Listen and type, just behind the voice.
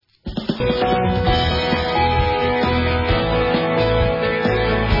Available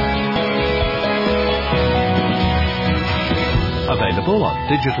on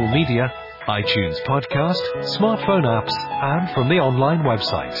digital media, iTunes podcast, smartphone apps, and from the online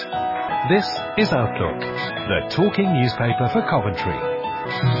website. This is Outlook, the talking newspaper for Coventry.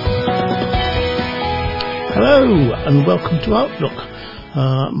 Hello and welcome to Outlook.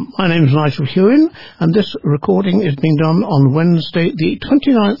 My name is Nigel Hewin, and this recording is being done on Wednesday the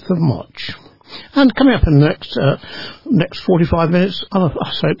 29th of March. And coming up in the next 45 minutes, I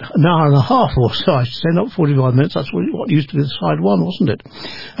say an hour and a half or so, I should say, not 45 minutes, that's what used to be the side one, wasn't it?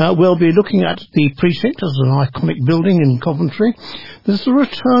 We'll be looking at the precinct as an iconic building in Coventry. There's the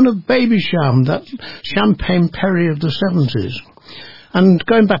return of Babysham, that Champagne Perry of the 70s. And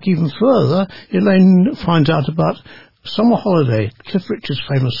going back even further, Elaine finds out about Summer Holiday, Cliff Richard's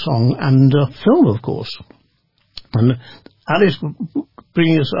famous song, and film, of course. And Alice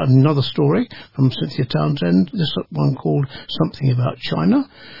bringing us another story from Cynthia Townsend, this one called Something About China.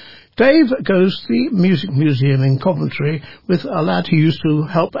 Dave goes to the Music Museum in Coventry with a lad who used to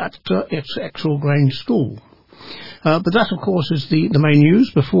help at its Exall Grange School. But that, of course, is the main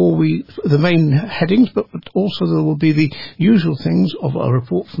news before the main headings, but also there will be the usual things of a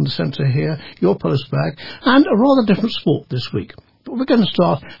report from the centre here, your postbag, and a rather different sport this week. But we're going to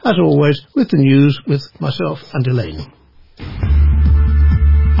start, as always, with the news with myself and Elaine.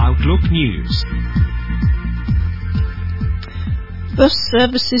 Outlook News. Bus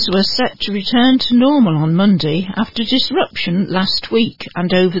services were set to return to normal on Monday after disruption last week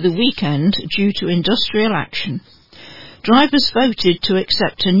and over the weekend due to industrial action. Drivers voted to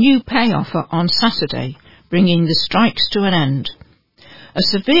accept a new pay offer on Saturday, bringing the strikes to an end. A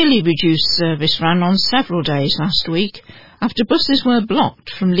severely reduced service ran on several days last week after buses were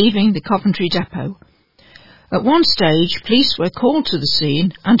blocked from leaving the Coventry depot. At one stage, police were called to the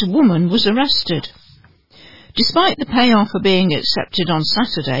scene and a woman was arrested. Despite the pay offer being accepted on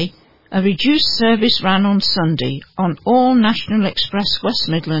Saturday, a reduced service ran on Sunday on all National Express West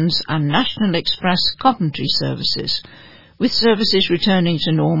Midlands and National Express Coventry services, with services returning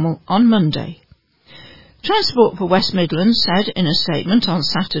to normal on Monday. Transport for West Midlands said in a statement on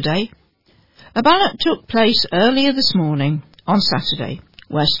Saturday, "A ballot took place earlier this morning on Saturday,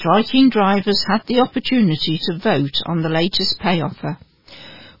 where striking drivers had the opportunity to vote on the latest pay offer.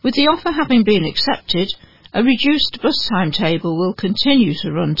 With the offer having been accepted, a reduced bus timetable will continue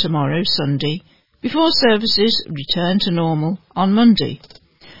to run tomorrow, Sunday, before services return to normal on Monday."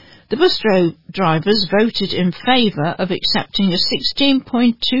 The bus drivers voted in favour of accepting a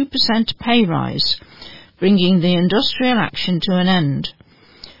 16.2% pay rise, bringing the industrial action to an end.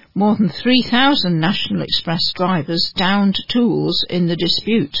 More than 3,000 National Express drivers downed tools in the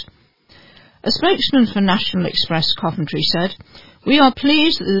dispute. A spokesman for National Express Coventry said, "We are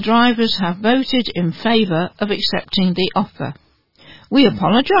pleased that the drivers have voted in favour of accepting the offer. We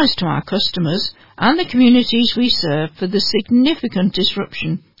apologise to our customers and the communities we serve for the significant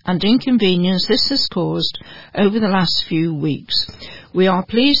disruption and inconvenience this has caused over the last few weeks. We are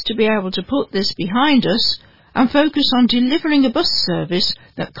pleased to be able to put this behind us and focus on delivering a bus service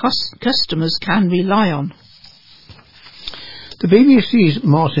that customers can rely on." The BBC's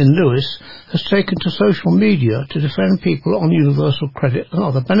Martin Lewis has taken to social media to defend people on universal credit and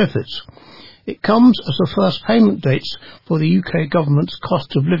other benefits. It comes as the first payment dates for the UK government's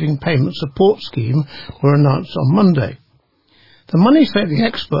cost of living payment support scheme were announced on Monday. The money-saving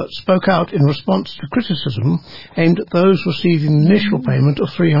expert spoke out in response to criticism aimed at those receiving the initial payment of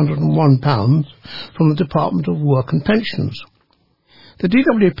 £301 from the Department of Work and Pensions. The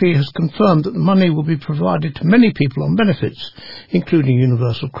DWP has confirmed that the money will be provided to many people on benefits, including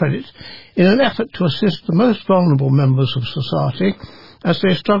universal credit, in an effort to assist the most vulnerable members of society as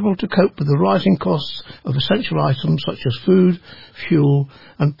they struggle to cope with the rising costs of essential items such as food, fuel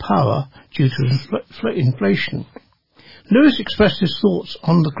and power due to inflation. Lewis expressed his thoughts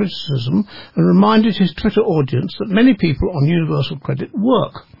on the criticism and reminded his Twitter audience that many people on universal credit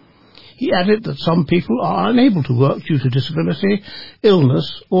work. He added that some people are unable to work due to disability,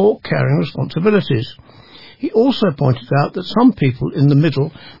 illness or caring responsibilities. He also pointed out that some people in the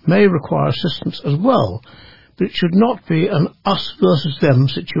middle may require assistance as well, but it should not be an us versus them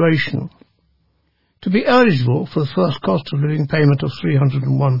situation. To be eligible for the first cost of living payment of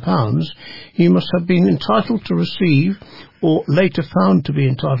 £301, he must have been entitled to receive, or later found to be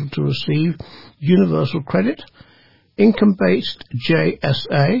entitled to receive, universal credit, income-based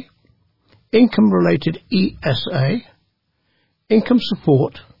JSA, income-related ESA, income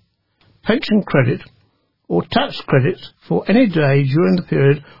support, pension credit, or tax credit for any day during the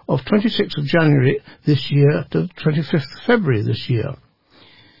period of 26th of January this year to 25th of February this year.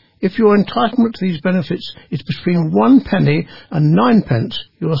 If your entitlement to these benefits is between 1 penny and 9 pence,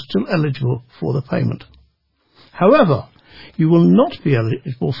 you are still eligible for the payment. However, you will not be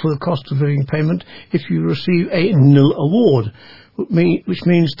eligible for the cost of living payment if you receive a nil award, which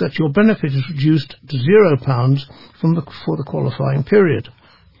means that your benefit is reduced to £0 for the qualifying period.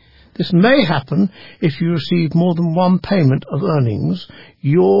 This may happen if you receive more than one payment of earnings,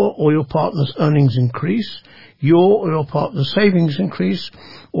 your or your partner's earnings increase, your or your partner's savings increase,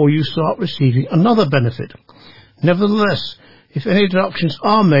 or you start receiving another benefit. Nevertheless, if any deductions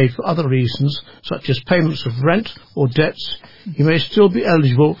are made for other reasons, such as payments of rent or debts, you may still be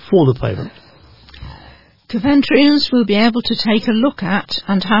eligible for the payment. Coventrians will be able to take a look at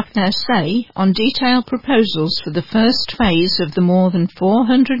and have their say on detailed proposals for the first phase of the more than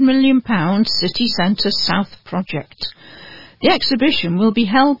 £400 million City Centre South project. The exhibition will be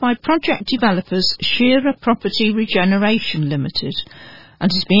held by project developers Shearer Property Regeneration Limited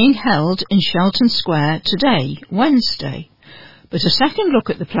and is being held in Shelton Square today, Wednesday. But a second look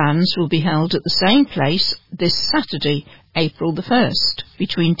at the plans will be held at the same place this Saturday, April the 1st,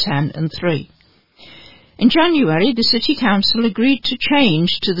 between 10 and 3. In January, the City Council agreed to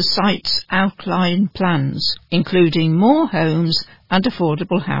change to the site's outline plans, including more homes and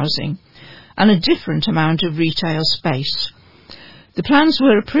affordable housing, and a different amount of retail space. The plans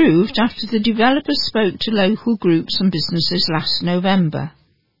were approved after the developers spoke to local groups and businesses last November.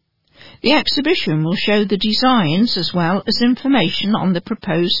 The exhibition will show the designs as well as information on the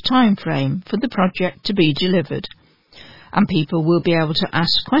proposed timeframe for the project to be delivered, and people will be able to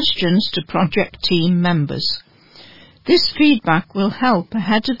ask questions to project team members. This feedback will help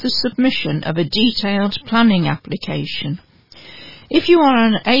ahead of the submission of a detailed planning application. If you are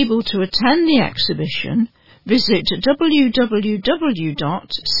unable to attend the exhibition, visit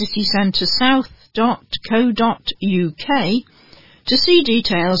www.citycentresouth.co.uk to see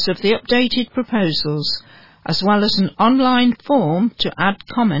details of the updated proposals, as well as an online form to add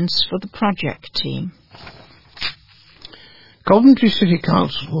comments for the project team. Coventry City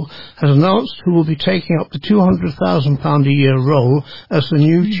Council has announced who will be taking up the £200,000 a year role as the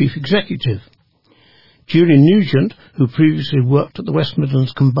new Chief Executive. Julie Nugent, who previously worked at the West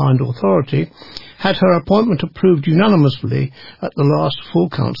Midlands Combined Authority, had her appointment approved unanimously at the last full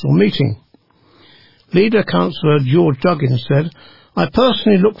council meeting. Leader Councillor George Duggan said, "I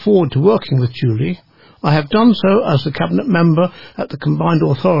personally look forward to working with Julie. I have done so as the Cabinet Member at the Combined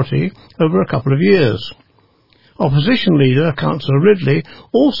Authority over a couple of years." Opposition leader Councillor Ridley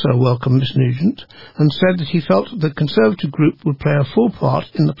also welcomed Miss Nugent and said that he felt the Conservative group would play a full part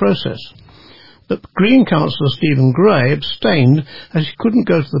in the process. But Green Councillor Stephen Gray abstained as he couldn't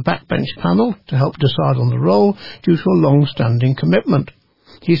go to the backbench panel to help decide on the role due to a long-standing commitment.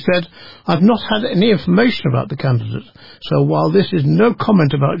 He said, "I've not had any information about the candidate, so while this is no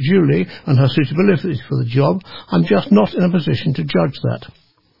comment about Julie and her suitability for the job, I'm just not in a position to judge that."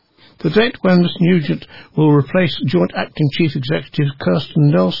 The date when Miss Nugent will replace Joint Acting Chief Executives Kirsten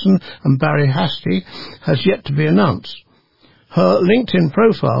Nelson and Barry Hastie has yet to be announced. Her LinkedIn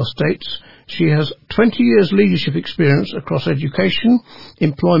profile states she has 20 years leadership experience across education,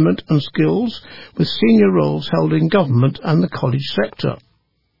 employment and skills, with senior roles held in government and the college sector.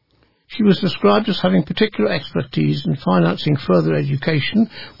 She was described as having particular expertise in financing further education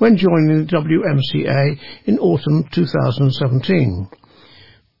when joining the WMCA in autumn 2017.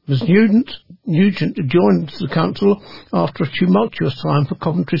 Ms Nugent joined the council after a tumultuous time for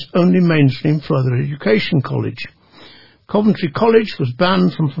Coventry's only mainstream further education college. Coventry College was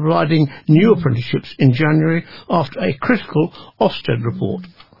banned from providing new apprenticeships in January after a critical Ofsted report.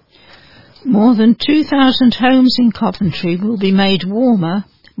 More than 2,000 homes in Coventry will be made warmer,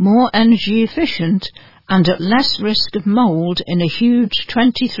 more energy efficient and at less risk of mould in a huge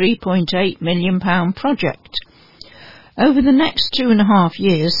 £23.8 million project. Over the next 2.5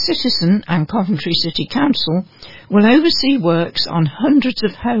 years, Citizen and Coventry City Council will oversee works on hundreds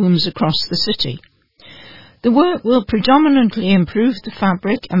of homes across the city. The work will predominantly improve the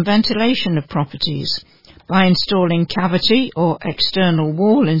fabric and ventilation of properties by installing cavity or external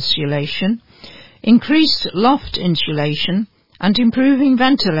wall insulation, increased loft insulation and improving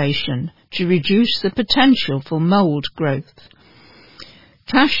ventilation to reduce the potential for mould growth.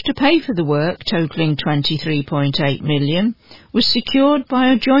 Cash to pay for the work, totalling £23.8 million, was secured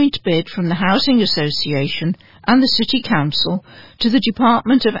by a joint bid from the Housing Association and the City Council to the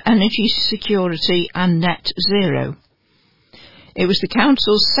Department of Energy Security and Net Zero. It was the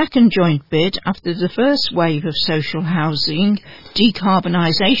Council's second joint bid after the first wave of social housing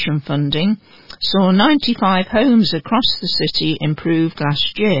decarbonisation funding saw 95 homes across the city improved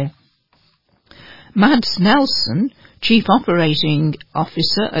last year. Mads Nelson, Chief Operating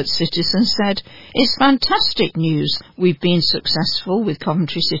Officer at Citizen, said, "It's fantastic news we've been successful with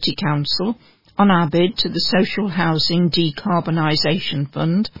Coventry City Council on our bid to the Social Housing Decarbonisation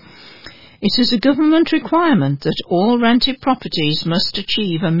Fund. It is a government requirement that all rented properties must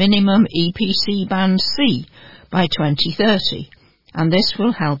achieve a minimum EPC Band C by 2030, and this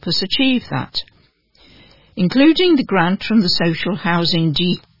will help us achieve that. Including the grant from the Social Housing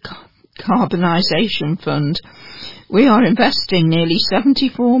Decarbonisation Fund, we are investing nearly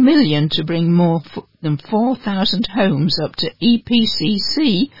 £74 million to bring more than 4,000 homes up to EPC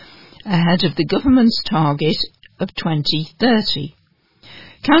C ahead of the government's target of 2030.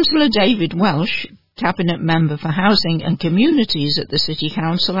 Councillor David Welsh, Cabinet Member for Housing and Communities at the City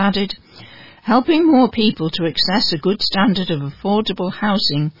Council, added, "Helping more people to access a good standard of affordable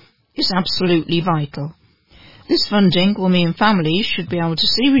housing is absolutely vital. This funding will mean families should be able to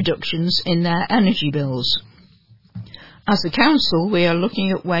see reductions in their energy bills. As a council, we are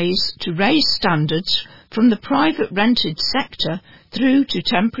looking at ways to raise standards from the private rented sector through to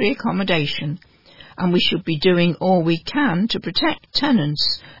temporary accommodation, and we should be doing all we can to protect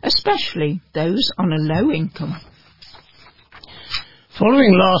tenants, especially those on a low income."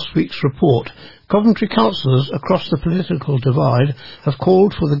 Following last week's report, Coventry councillors across the political divide have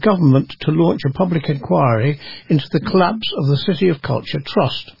called for the government to launch a public inquiry into the collapse of the City of Culture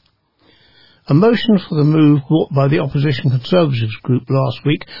Trust. A motion for the move brought by the opposition Conservatives group last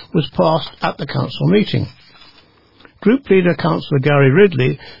week was passed at the council meeting. Group leader Councillor Gary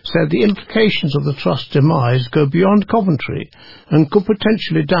Ridley said the implications of the trust's demise go beyond Coventry and could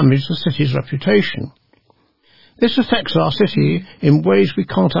potentially damage the city's reputation. "This affects our city in ways we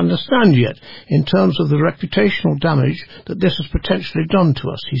can't understand yet in terms of the reputational damage that this has potentially done to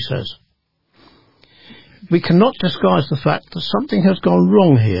us," he says. "We cannot disguise the fact that something has gone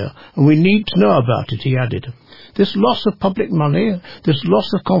wrong here and we need to know about it," he added. "This loss of public money, this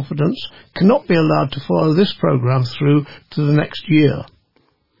loss of confidence, cannot be allowed to follow this programme through to the next year."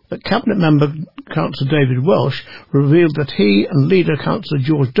 But Cabinet Member Councillor David Welsh revealed that he and leader Councillor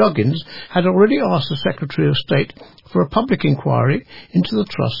George Duggins had already asked the Secretary of State for a public inquiry into the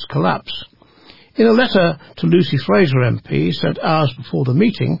Trust's collapse. In a letter to Lucy Fraser MP, sent hours before the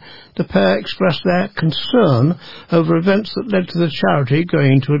meeting, the pair expressed their concern over events that led to the charity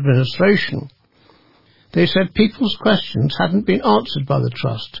going into administration. They said people's questions hadn't been answered by the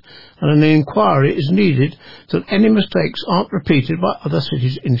Trust, and an inquiry is needed so that any mistakes aren't repeated by other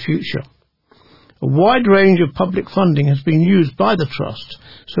cities in future. A wide range of public funding has been used by the Trust,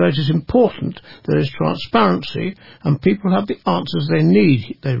 so it is important there is transparency and people have the answers they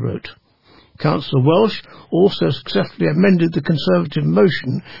need, they wrote. Councillor Welsh also successfully amended the Conservative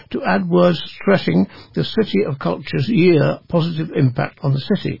motion to add words stressing the City of Culture's year positive impact on the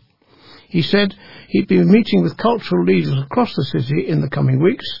city. He said he'd been meeting with cultural leaders across the city in the coming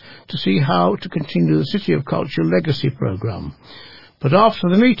weeks to see how to continue the City of Culture Legacy programme. But after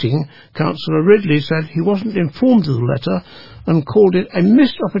the meeting, Councillor Ridley said he wasn't informed of the letter and called it a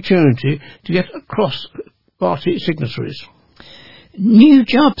missed opportunity to get across party signatories. New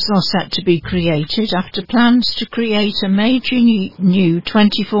jobs are set to be created after plans to create a major new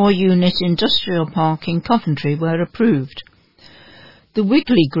 24-unit industrial park in Coventry were approved. The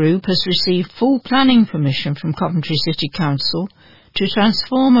Wigley Group has received full planning permission from Coventry City Council to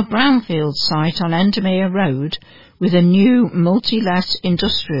transform a brownfield site on Endemere Road with a new multi-let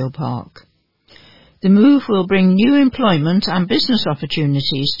industrial park. The move will bring new employment and business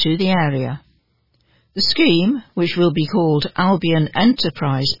opportunities to the area. The scheme, which will be called Albion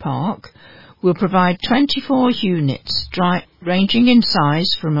Enterprise Park, will provide 24 units ranging in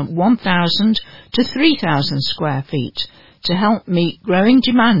size from 1,000 to 3,000 square feet to help meet growing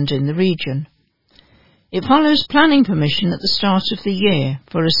demand in the region. It follows planning permission at the start of the year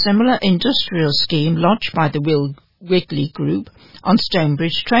for a similar industrial scheme lodged by the Wigley Group on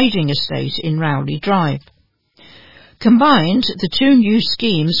Stonebridge Trading Estate in Rowley Drive. Combined, the two new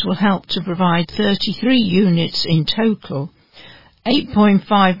schemes will help to provide 33 units in total,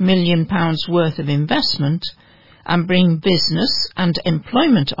 £8.5 million worth of investment, and bring business and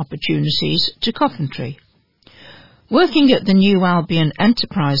employment opportunities to Coventry. Working at the new Albion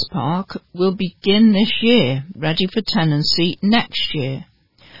Enterprise Park will begin this year, ready for tenancy next year.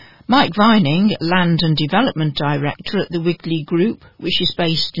 Mike Vining, Land and Development Director at the Wigley Group, which is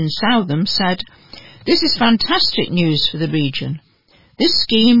based in Southam, said, "This is fantastic news for the region. This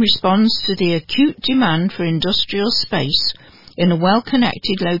scheme responds to the acute demand for industrial space in a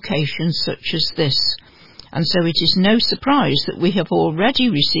well-connected location such as this, and so it is no surprise that we have already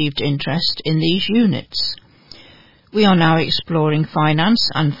received interest in these units. We are now exploring finance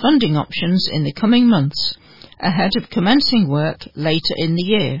and funding options in the coming months, ahead of commencing work later in the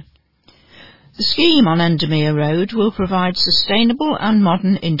year. The scheme on Endermere Road will provide sustainable and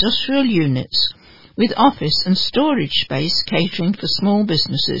modern industrial units with office and storage space catering for small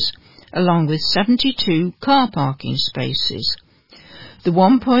businesses, along with 72 car parking spaces. The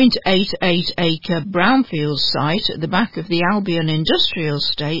 1.88-acre brownfield site at the back of the Albion Industrial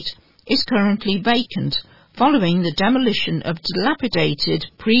Estate is currently vacant following the demolition of dilapidated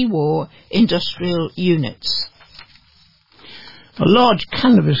pre-war industrial units. A large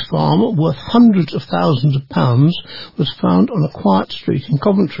cannabis farm worth hundreds of thousands of pounds was found on a quiet street in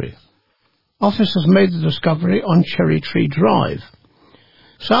Coventry. Officers made the discovery on Cherry Tree Drive.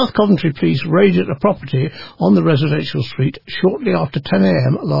 South Coventry Police raided a property on the residential street shortly after 10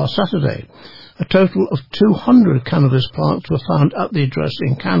 a.m. last Saturday. A total of 200 cannabis plants were found at the address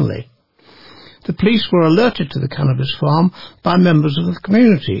in Canley. The police were alerted to the cannabis farm by members of the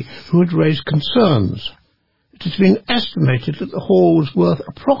community who had raised concerns. It has been estimated that the haul was worth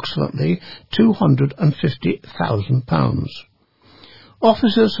approximately £250,000.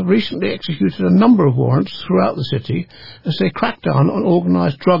 Officers have recently executed a number of warrants throughout the city as they crack down on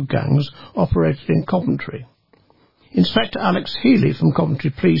organised drug gangs operated in Coventry. Inspector Alex Healy from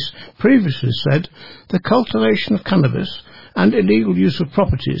Coventry Police previously said the cultivation of cannabis and illegal use of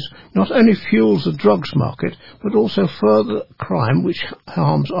properties not only fuels the drugs market but also further crime which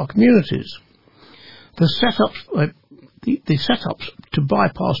harms our communities. The setups to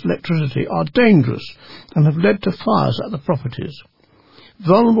bypass electricity are dangerous and have led to fires at the properties.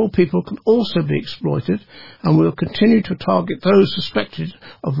 Vulnerable people can also be exploited, and will continue to target those suspected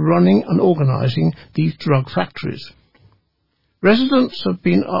of running and organising these drug factories. Residents have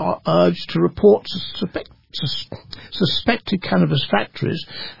been urged to report suspected cannabis factories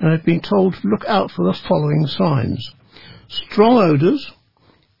and have been told to look out for the following signs: strong odours,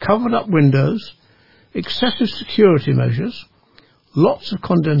 covered up windows, excessive security measures, lots of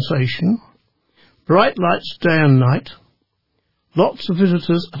condensation, bright lights day and night, lots of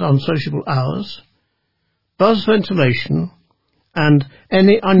visitors at unsociable hours, buzz ventilation, and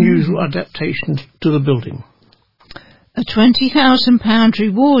any unusual adaptation to the building. A £20,000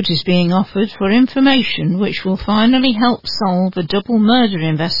 reward is being offered for information which will finally help solve a double murder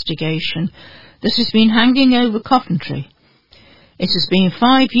investigation that has been hanging over Coventry. It has been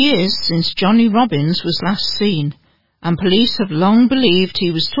 5 years since Johnny Robbins was last seen, and police have long believed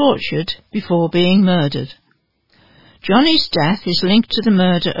he was tortured before being murdered. Johnny's death is linked to the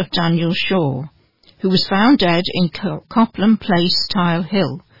murder of Daniel Shaw, who was found dead in Copland Place, Tile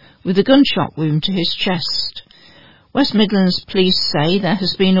Hill, with a gunshot wound to his chest. West Midlands Police say there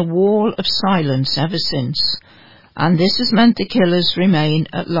has been a wall of silence ever since, and this has meant the killers remain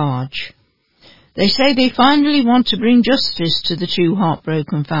at large. They say they finally want to bring justice to the two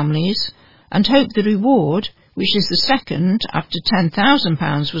heartbroken families and hope the reward, which is the second after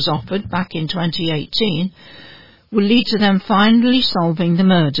 £10,000 was offered back in 2018, will lead to them finally solving the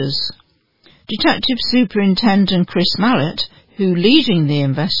murders. Detective Superintendent Chris Mallett, who leading the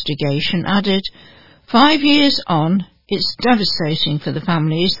investigation, added, 5 years on, it's devastating for the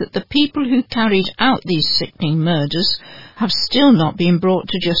families that the people who carried out these sickening murders have still not been brought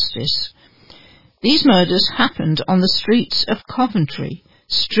to justice. These murders happened on the streets of Coventry,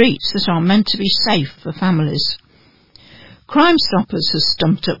 streets that are meant to be safe for families. Crime Stoppers has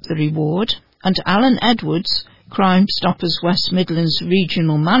stumped up the reward, and Alan Edwards, Crime Stoppers West Midlands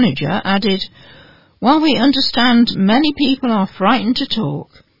Regional Manager, added, while we understand many people are frightened to talk,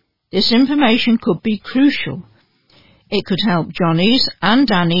 this information could be crucial. It could help Johnny's and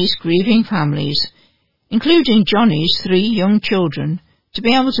Danny's grieving families, including Johnny's 3 young children, to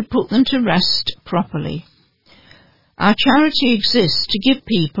be able to put them to rest properly. Our charity exists to give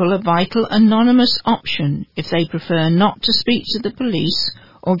people a vital anonymous option if they prefer not to speak to the police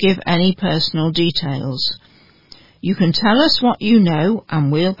or give any personal details. You can tell us what you know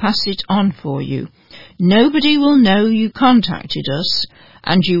and we'll pass it on for you. Nobody will know you contacted us,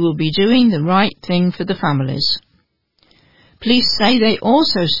 and you will be doing the right thing for the families. Police say they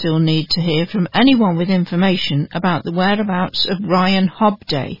also still need to hear from anyone with information about the whereabouts of Ryan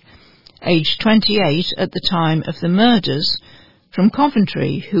Hobday, aged 28 at the time of the murders, from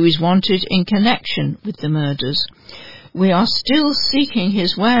Coventry, who is wanted in connection with the murders. We are still seeking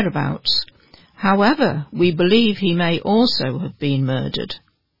his whereabouts. However, we believe he may also have been murdered,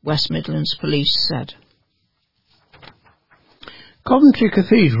 West Midlands Police said. Coventry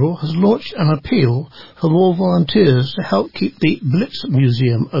Cathedral has launched an appeal for more volunteers to help keep the Blitz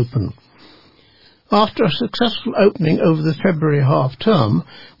Museum open. After a successful opening over the February half-term,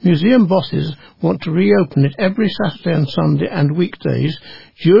 museum bosses want to reopen it every Saturday and Sunday and weekdays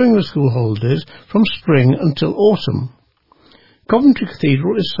during the school holidays from spring until autumn. Coventry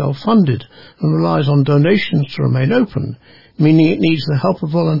Cathedral is self-funded and relies on donations to remain open, meaning it needs the help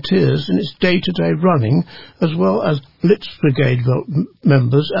of volunteers in its day-to-day running as well as Blitz Brigade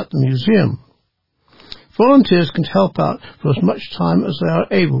members at the museum. Volunteers can help out for as much time as they are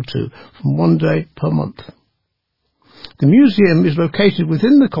able to, from 1 day per month. The museum is located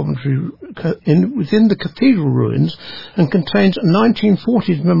within the cathedral ruins and contains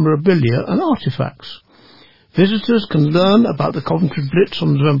 1940s memorabilia and artefacts. Visitors can learn about the Coventry Blitz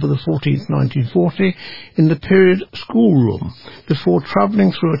on November the 14th, 1940, in the period schoolroom, before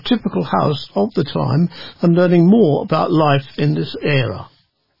travelling through a typical house of the time and learning more about life in this era.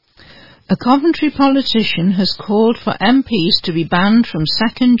 A Coventry politician has called for MPs to be banned from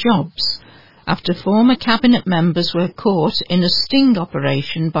second jobs after former cabinet members were caught in a sting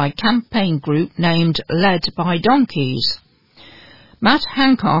operation by a campaign group named Led by Donkeys. Matt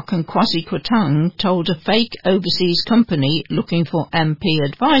Hancock and Kwasi Kwarteng told a fake overseas company looking for MP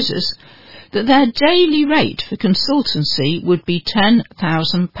advisers that their daily rate for consultancy would be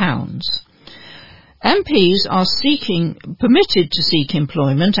 £10,000. MPs are permitted to seek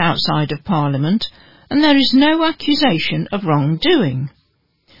employment outside of Parliament, and there is no accusation of wrongdoing.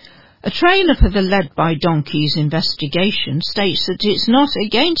 A trailer for the Led by Donkeys investigation states that it's not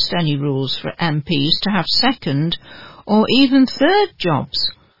against any rules for MPs to have second or even third jobs,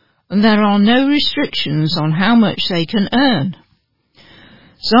 and there are no restrictions on how much they can earn.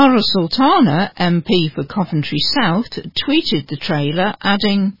 Zara Sultana, MP for Coventry South, tweeted the trailer,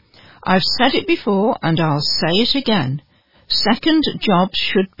 adding, "I've said it before and I'll say it again. Second jobs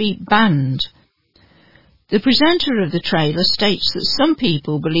should be banned." The presenter of the trailer states that some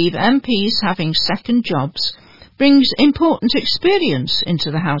people believe MPs having second jobs brings important experience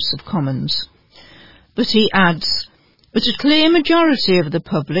into the House of Commons. But he adds, "But a clear majority of the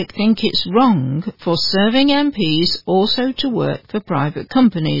public think it's wrong for serving MPs also to work for private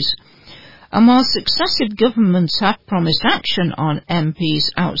companies. And while successive governments have promised action on MPs'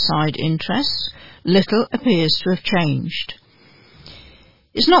 outside interests, little appears to have changed."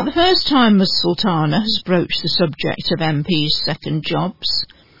 It's not the first time Ms Sultana has broached the subject of MPs' second jobs.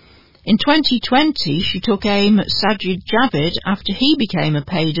 In 2020, she took aim at Sajid Javid after he became a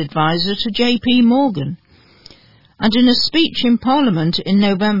paid advisor to JP Morgan. And in a speech in Parliament in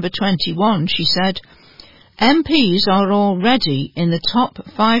November 21, she said, "MPs are already in the top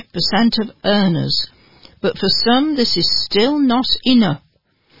 5% of earners, but for some this is still not enough."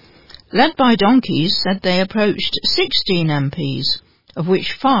 Led by Donkeys said they approached 16 MPs, of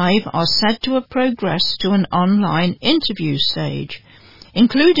which 5 are said to have progressed to an online interview stage,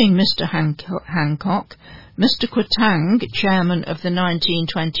 including Mr Hancock, Mr Kwarteng, chairman of the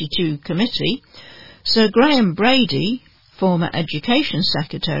 1922 committee, Sir Graham Brady, former Education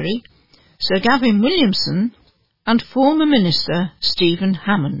Secretary, Sir Gavin Williamson, and former Minister Stephen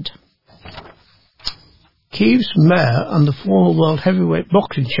Hammond. Kiev's mayor and the former world heavyweight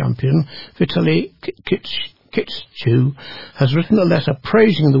boxing champion Vitaly Klitschko has written a letter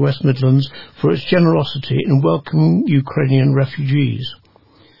praising the West Midlands for its generosity in welcoming Ukrainian refugees.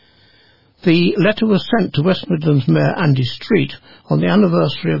 The letter was sent to West Midlands Mayor Andy Street on the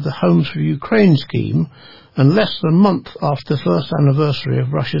anniversary of the Homes for Ukraine scheme and less than a month after the first anniversary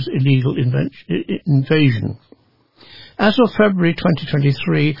of Russia's illegal invasion. As of February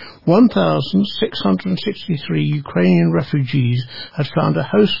 2023, 1,663 Ukrainian refugees had found a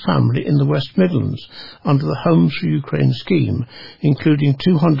host family in the West Midlands under the Homes for Ukraine scheme, including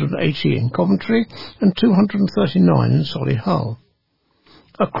 280 in Coventry and 239 in Solihull.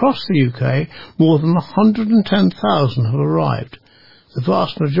 Across the UK, more than 110,000 have arrived. The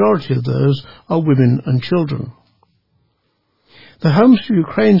vast majority of those are women and children. The Homes for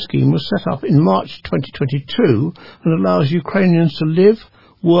Ukraine scheme was set up in March 2022 and allows Ukrainians to live,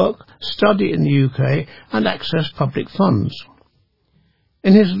 work, study in the UK and access public funds.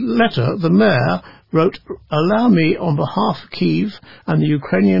 In his letter, the Mayor wrote, "Allow me on behalf of Kyiv and the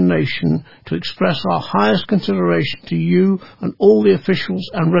Ukrainian nation to express our highest consideration to you and all the officials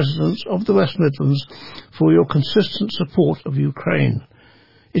and residents of the West Midlands for your consistent support of Ukraine.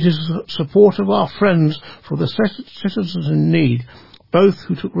 It is the support of our friends for the citizens in need, both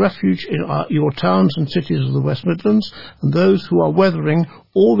who took refuge in your towns and cities of the West Midlands and those who are weathering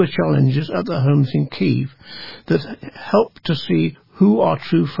all the challenges at their homes in Kyiv, that help to see who our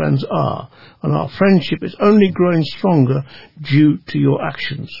true friends are, and our friendship is only growing stronger due to your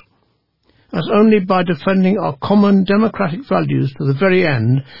actions." as only by defending our common democratic values to the very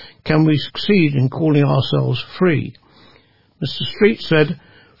end can we succeed in calling ourselves free. Mr. Street said,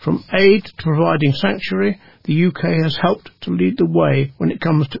 "From aid to providing sanctuary, the UK has helped to lead the way when it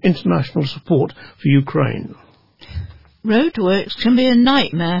comes to international support for Ukraine." Roadworks can be a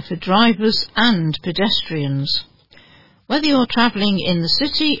nightmare for drivers and pedestrians. Whether you're travelling in the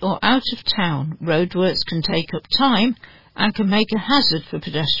city or out of town, roadworks can take up time and can make a hazard for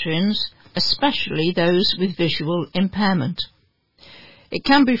pedestrians, especially those with visual impairment. It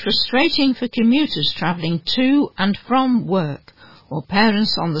can be frustrating for commuters travelling to and from work or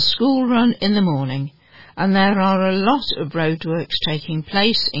parents on the school run in the morning, and there are a lot of roadworks taking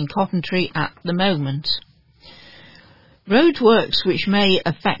place in Coventry at the moment. Roadworks which may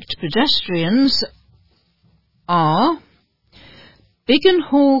affect pedestrians are Biggin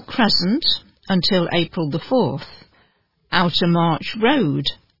Hall Crescent until April the 4th, Outer March Road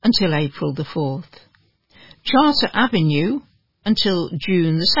until April the 4th, Charter Avenue until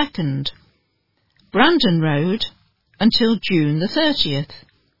June the 2nd, Brandon Road until June the 30th,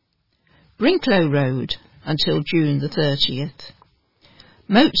 Brinklow Road until June the 30th,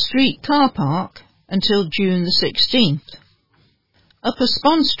 Moat Street Car Park until June the 16th, Upper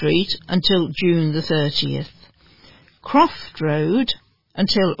Spon Street until June the 30th, Croft Road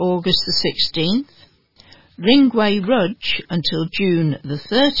until August the 16th, Ringway Rudge until June the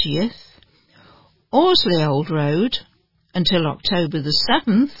 30th, Orsley Old Road until October the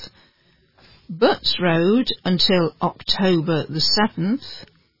 7th, Butts Road until October the 7th,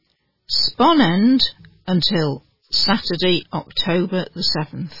 Spon End until Saturday, October the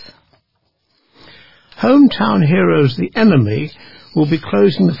 7th. Hometown heroes The Enemy will be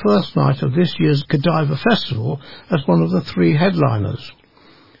closing the first night of this year's Godiva Festival as one of the three headliners.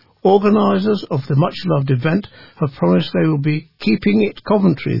 Organisers of the much-loved event have promised they will be keeping it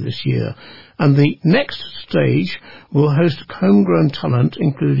Coventry this year, and the next stage will host homegrown talent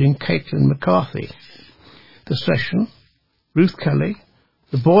including Caitlin McCarthy. The Session, Ruth Kelly,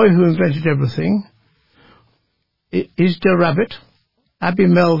 The Boy Who Invented Everything, Isda Rabbit, Abby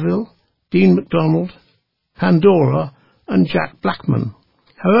Melville, Dean MacDonald, Pandora and Jack Blackman.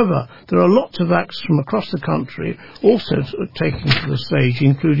 However, there are lots of acts from across the country also taking to the stage,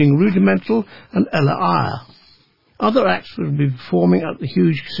 including Rudimental and Ella Eyre. Other acts will be performing at the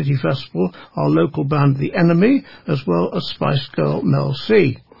huge city festival are local band The Enemy, as well as Spice Girl Mel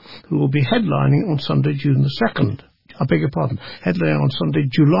C, who will be headlining on Sunday, June the 2nd. Headlining on Sunday,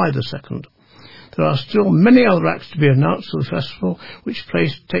 July the 2nd. There are still many other acts to be announced for the festival, which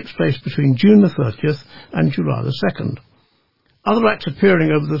takes place between June the 30th and July the 2nd. Other acts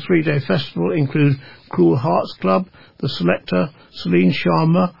appearing over the three-day festival include Cruel Hearts Club, The Selector, Celine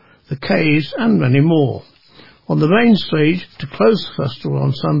Sharma, The K's and many more. On the main stage, to close the festival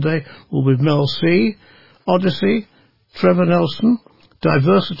on Sunday, will be Mel C, Odyssey, Trevor Nelson,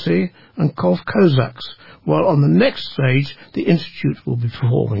 Diversity and Kov Kozaks, while on the next stage, the Institute will be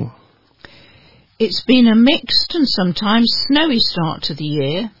performing. It's been a mixed and sometimes snowy start to the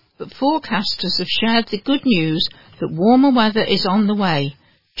year, but forecasters have shared the good news that warmer weather is on the way,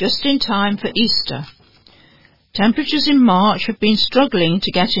 just in time for Easter. Temperatures in March have been struggling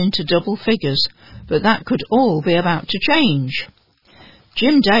to get into double figures, but that could all be about to change.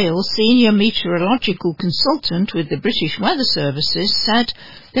 Jim Dale, Senior Meteorological Consultant with the British Weather Services, said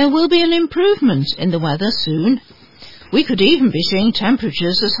there will be an improvement in the weather soon. We could even be seeing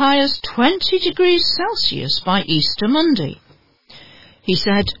temperatures as high as 20 degrees Celsius by Easter Monday. He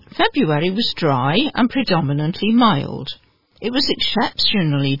said February was dry and predominantly mild. It was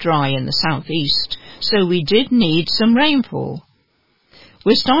exceptionally dry in the southeast, so we did need some rainfall.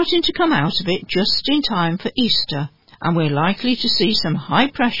 We're starting to come out of it just in time for Easter, and we're likely to see some high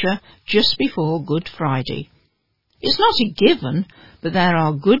pressure just before Good Friday. It's not a given, but there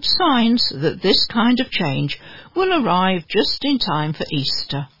are good signs that this kind of change will arrive just in time for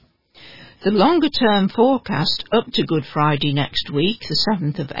Easter. The longer-term forecast up to Good Friday next week, the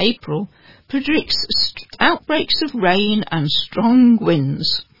 7th of April, predicts outbreaks of rain and strong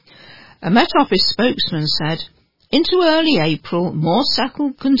winds. A Met Office spokesman said, into early April, more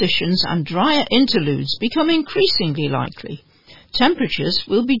settled conditions and drier interludes become increasingly likely. Temperatures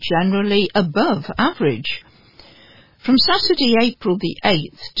will be generally above average. From Saturday, April the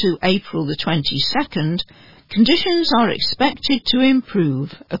 8th to April the 22nd, conditions are expected to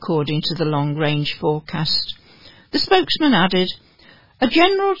improve, according to the long-range forecast. The spokesman added, a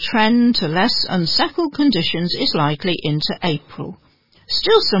general trend to less unsettled conditions is likely into April.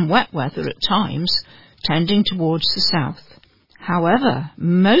 Still some wet weather at times, tending towards the south. However,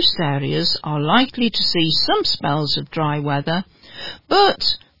 most areas are likely to see some spells of dry weather, but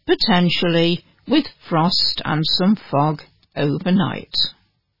potentially with frost and some fog overnight.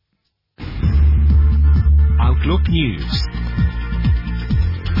 Outlook News.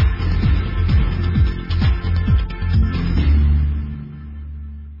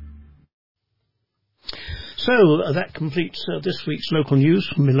 So that completes this week's local news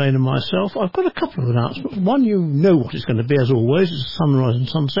from Elaine and myself. I've got a couple of announcements. One, you know what it's going to be as always. It's sunrise and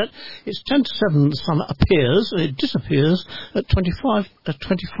sunset. It's 10 to 7. The sun appears. It disappears at 25 to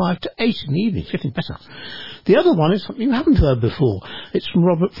 8 in the evening. It's getting better. The other one is something you haven't heard before. It's from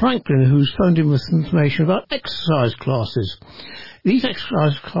Robert Franklin, who's phoned in with information about exercise classes. These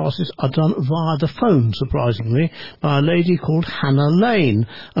exercise classes are done via the phone, surprisingly, by a lady called Hannah Lane,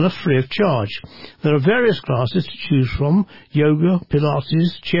 and are free of charge. There are various classes to choose from: yoga,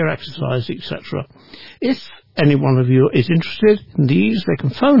 Pilates, chair exercise, etc. If any one of you is interested in these, they can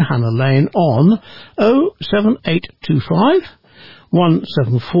phone Hannah Lane on 07825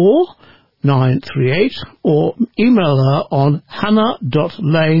 174 938 or email her on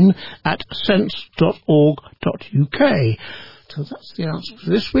hannah.lane@sense.org.uk. So that's the answer for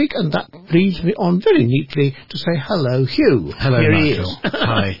this week, and that leads me on very neatly to say hello, Hugh. Hello, Here Nigel. he is.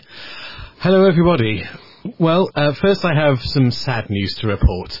 Hi. Hello, everybody. Well, first I have some sad news to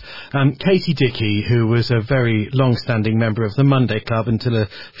report. Katie Dickey, who was a very long-standing member of the Monday Club until a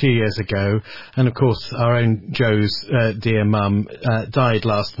few years ago, and of course our own Joe's dear mum, died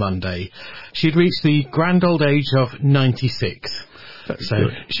last Monday. She'd reached the grand old age of 96. So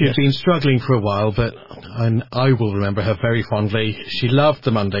she'd been struggling for a while, but I will remember her very fondly. She loved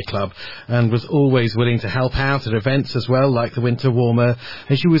the Monday Club and was always willing to help out at events as well, like the Winter Warmer.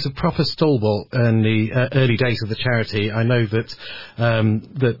 And she was a proper stalwart in the early days of the charity. I know that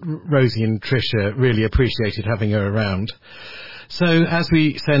that Rosie and Tricia really appreciated having her around. So as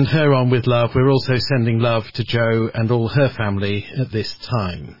we send her on with love, we're also sending love to Jo and all her family at this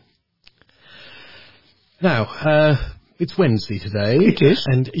time. Now, it's Wednesday today. It is.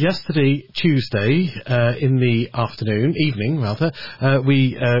 And yesterday, Tuesday, in the evening,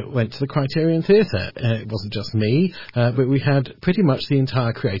 we went to the Criterion Theatre. It wasn't just me, but we had pretty much the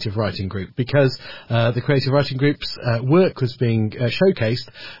entire creative writing group, because the creative writing group's work was being showcased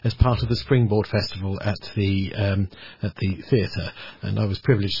as part of the Springboard Festival at the theatre. And I was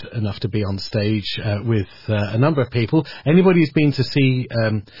privileged enough to be on stage with a number of people. Anybody who's been to see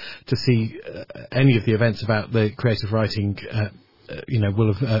any of the events about the creative writing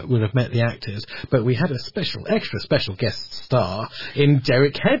will have met the actors, but we had a extra special guest star in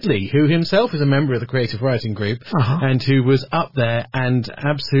Derek Headley, who himself is a member of the creative writing group, and who was up there and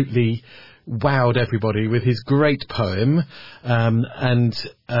absolutely wowed everybody with his great poem,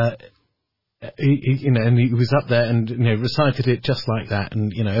 he was up there and recited it just like that,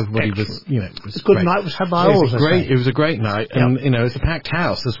 and everybody was it was a good great. night was had by all. It was a great night, and it was a packed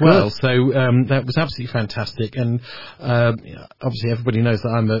house as well. Good. So that was absolutely fantastic, and obviously everybody knows that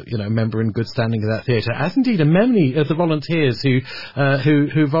I'm a member in good standing of that theatre, as indeed are many of the volunteers who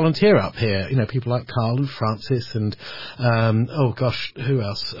volunteer up here. People like Carl and Francis and who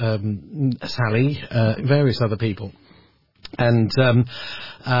else? Sally, various other people, and.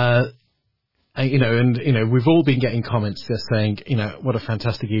 We've all been getting comments just saying, what a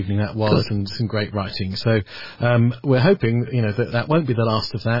fantastic evening that was. Good. And some great writing. So, we're hoping, that won't be the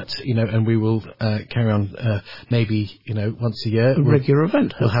last of that, and we will, carry on, maybe, once a year. A regular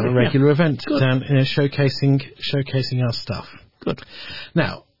event. We'll have a regular event down, showcasing our stuff. Good.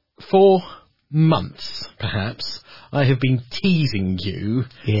 Now, for months, perhaps, I have been teasing you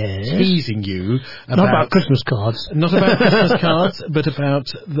about Christmas cards. Not about Christmas cards, but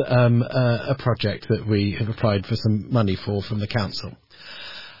about a project that we have applied for some money for from the council.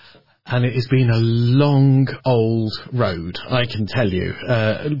 And it has been a long, old road, I can tell you.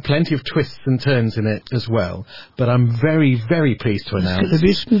 Plenty of twists and turns in it as well. But I'm very, very pleased to announce There'll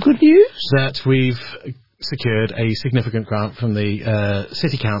be some good news that we've secured a significant grant from the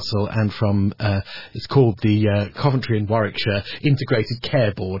City Council and from it's called the Coventry and Warwickshire Integrated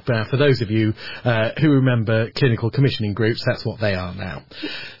Care Board. Now, for those of you who remember clinical commissioning groups, that's what they are now.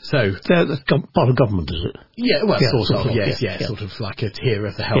 So they're part of government, is it? Yeah, well, sort of, yes, sort of like a tier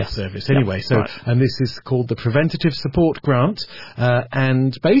of the health service. Anyway, and this is called the Preventative Support Grant,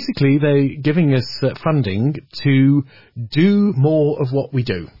 and basically they're giving us funding to do more of what we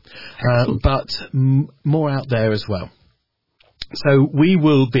do, but more out there as well. So we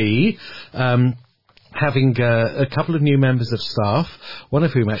will be having a couple of new members of staff, one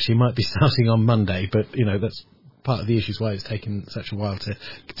of whom actually might be starting on Monday, but that's part of the issues why it's taken such a while to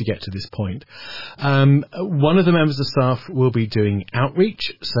get to this point. One of the members of staff will be doing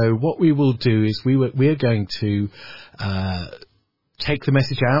outreach. So what we will do is we are going to take the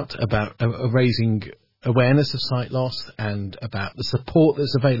message out about raising awareness of sight loss and about the support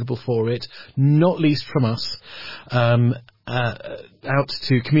that's available for it, not least from us, out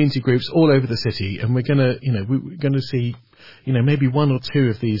to community groups all over the city. And we're going to see, maybe one or two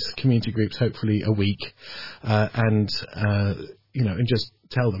of these community groups, hopefully a week, and just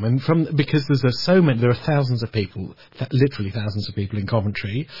tell them. And because there are thousands of people, literally thousands of people in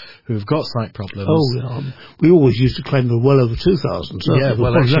Coventry who have got sight problems. We always used to claim there were well over 2,000. So yeah,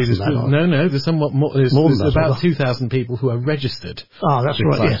 well, actually, there's somewhat more. There's about 2,000 people who are registered. Ah, that's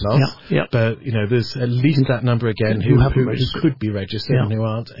right. Yes. Yeah. But there's at least that number again who could be registered and who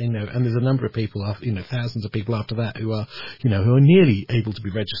aren't. And there's a number of people, thousands of people after that who are nearly able to be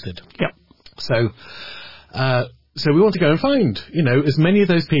registered. Yep. So we want to go and find, as many of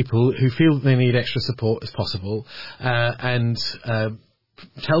those people who feel that they need extra support as possible, and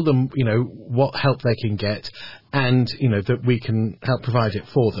tell them, what help they can get, and, that we can help provide it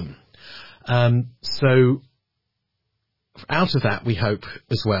for them. So out of that, we hope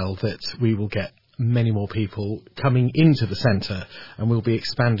as well that we will get many more people coming into the centre, and we'll be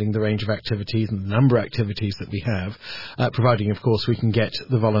expanding the range of activities and the number of activities that we have, providing, of course, we can get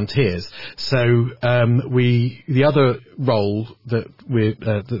the volunteers. So the other role that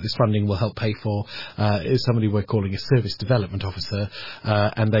that this funding will help pay for is somebody we're calling a service development officer,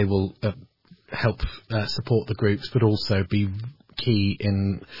 and they will help support the groups, but also be key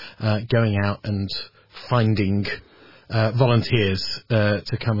in going out and finding volunteers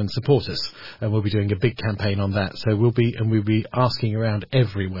to come and support us, and we'll be doing a big campaign on that. So we'll be asking around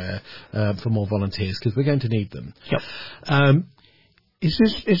everywhere for more volunteers, because we're going to need them. Yep. Is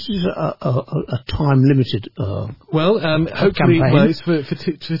this a time limited? Hopefully, campaign? It's for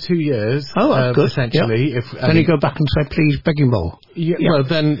 2 years. Oh, that's good. Essentially, yep. Then you go back and say, please, begging bowl. Yeah. Yep. Well,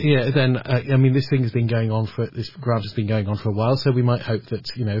 then, this thing has been going on this grant has been going on for a while. So we might hope that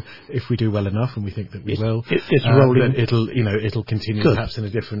if we do well enough, and we think that we will, it's rolling. Then it'll continue, good. Perhaps in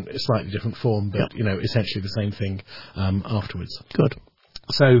a slightly different form, but yep. Essentially the same thing afterwards. Good.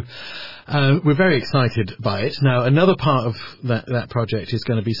 So we're very excited by it. Now, another part of that project is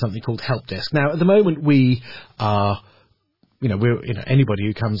going to be something called Help Desk. Now, at the moment, we are, anybody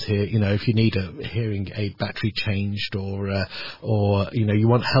who comes here, if you need a hearing aid battery changed, or you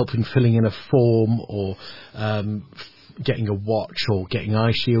want help in filling in a form, or getting a watch, or getting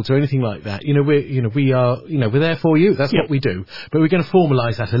eye shields, or anything like that, we're there for you. That's what we do. But we're going to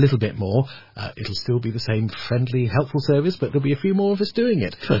formalise that a little bit more. It'll still be the same friendly, helpful service, but there'll be a few more of us doing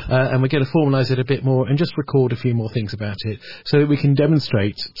it. Sure. And we're going to formalise it a bit more and just record a few more things about it, so that we can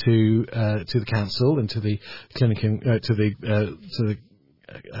demonstrate to the council and to the clinic, to the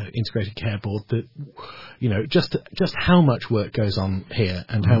integrated care board, that just how much work goes on here,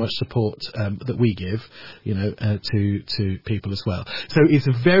 and how much support that we give to people as well. So it's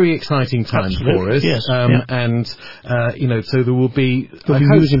a very exciting time for us. Yes. And so there will be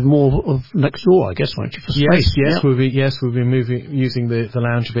using more of next door, I guess, won't you, for space? Yes. We'll be using the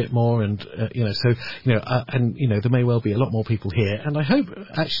lounge a bit more, and there may well be a lot more people here, and I hope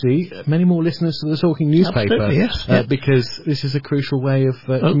actually many more listeners to the Talking Newspaper. Yes. Because this is a crucial way of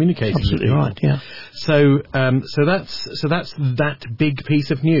communicating. Absolutely right. Yeah. So that's that big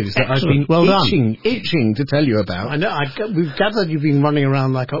piece of news that Excellent. I've been itching to tell you about. I know. We've gathered you've been running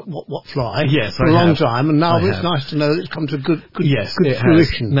around like a what fly for a I long have. time, and now it's nice to know that it's come to good it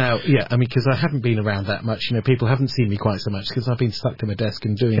fruition. Has. Now, because I haven't been around that much. People haven't seen me quite so much because I've been stuck to my desk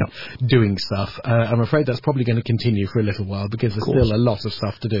and doing stuff. I'm afraid that's probably going to continue for a little while, because there's still a lot of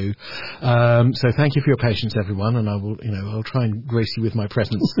stuff to do. So thank you for your patience, everyone, and I will, I'll try and grace you with my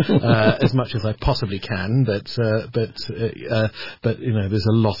presence as much as I possibly can. But there's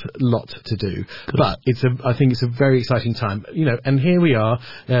a lot to do. Good. But I think it's a very exciting time. And here we are.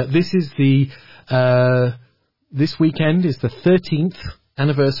 This weekend is the 13th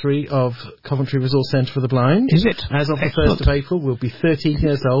anniversary of Coventry Resource Centre for the Blind. Is it? As of the 1st of April, we'll be 13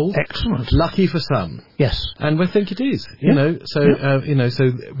 years old. Excellent. Lucky for some. Yes. And we think it is. So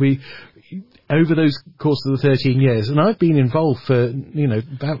we, over those course of the 13 years, and I've been involved for,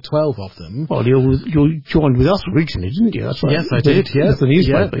 about 12 of them. Well, you joined with us originally, didn't you? That's right. Yes, I did. Yes, the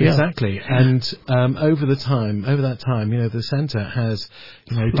newspaper. Yeah, exactly. And over that time, the centre has,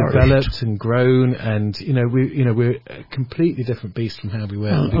 developed and grown, and we're a completely different beast from how we were.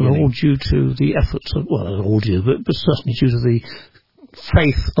 And all due to the efforts of, not all due, but certainly due to the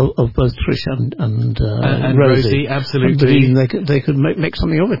faith of both Trish and Rosie, absolutely. Believing they could make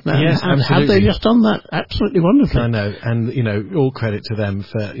something of it now. Yes, and absolutely. have they just done that? Absolutely wonderfully. I know, and all credit to them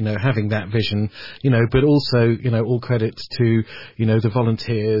for having that vision, but also all credit to the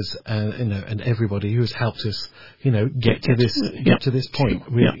volunteers and everybody who has helped us get to this point.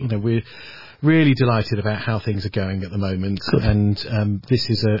 We're really delighted about how things are going at the moment. Good. And this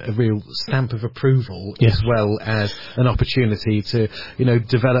is a real stamp of approval, as well as an opportunity to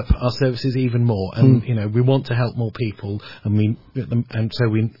develop our services even more. And we want to help more people, and so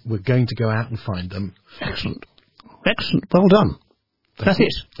we're going to go out and find them. Excellent, well done. That's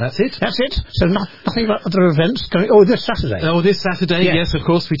it. So nothing about other events going. Oh, this Saturday. Yes, of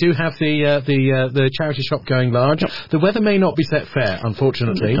course we do have the charity shop going large. Yep. The weather may not be set fair,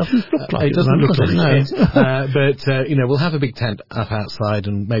 unfortunately. It doesn't look like it. Doesn't look like it. No. But we'll have a big tent up outside,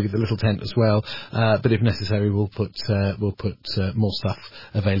 and maybe the little tent as well. But if necessary, we'll put more stuff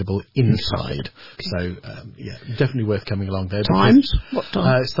available inside. So definitely worth coming along there. Times? What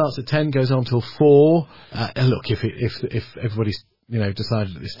time? It starts at 10, goes on till 4. Look, if everybody's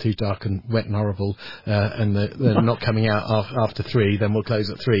decided that it's too dark and wet and horrible, and they're not coming out after 3, then we'll close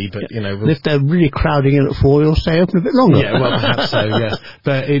at 3. But if they're really crowding in at 4, you'll stay open a bit longer. Yeah, well, perhaps so. Yes,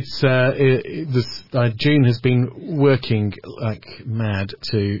 but June has been working like mad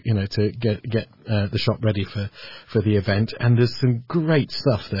to get the shop ready for the event, and there's some great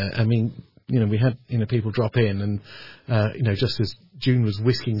stuff there. I mean, we had people drop in, and just as June was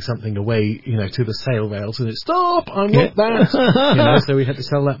whisking something away, to the sale rails, and stop! I want that. So we had to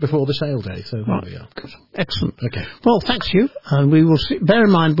sell that before the sale day. So there we are. Good. Excellent. Okay. Well, thanks you, and we will see. Bear in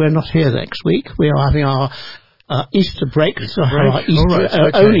mind, we're not here next week. We are having our Easter break. So our Easter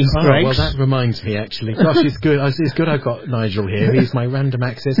own Easter breaks. Well, that reminds me, actually. Gosh, it's good. It's good I've got Nigel here. He's my random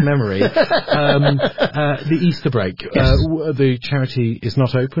access memory. The Easter break. Yes. The charity is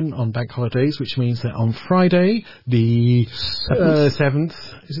not open on bank holidays, which means that on Friday, the 7th,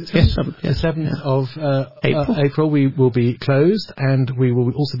 is it 7th? Yes, 7th. Yes. The 7th of April, we will be closed, and we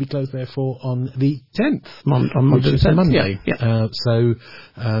will also be closed, therefore, on the 10th. On Monday. Monday. Yeah.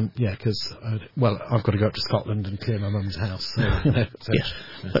 Because, I've got to go up to Scotland and clear my mum's house. So,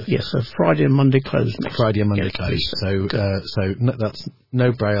 so Friday and Monday closed. Friday and Monday closed. So that's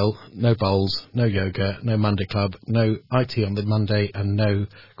no Braille, no bowls, no yoga, no Monday club, no IT on the Monday, and no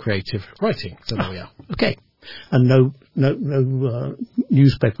creative writing. So there we are. Okay, and no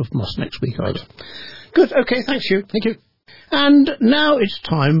newspaper from us next week either. Good. Okay. Thank you. And now it's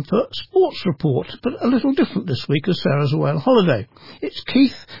time for Sports Report, but a little different this week as Sarah's away on holiday. It's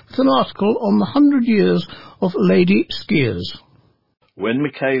Keith with an article on the 100 years of lady skiers. When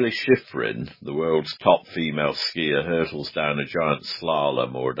Michaela Schifrin, the world's top female skier, hurtles down a giant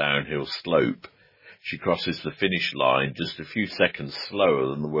slalom or downhill slope, she crosses the finish line just a few seconds slower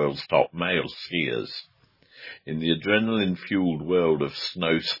than the world's top male skiers. In the adrenaline-fueled world of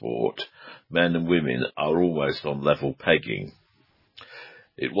snow sport, men and women are almost on level pegging.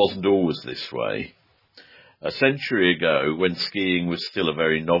 It wasn't always this way. A century ago, when skiing was still a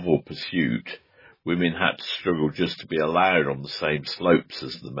very novel pursuit, women had to struggle just to be allowed on the same slopes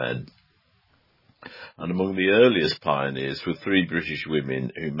as the men. And among the earliest pioneers were 3 British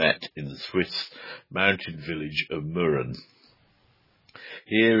women who met in the Swiss mountain village of Mürren.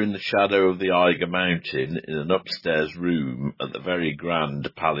 Here in the shadow of the Eiger Mountain, in an upstairs room at the very grand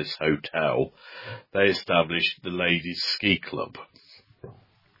Palace Hotel, they established the Ladies' Ski Club.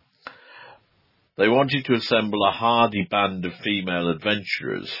 They wanted to assemble a hardy band of female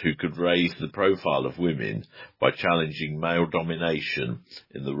adventurers who could raise the profile of women by challenging male domination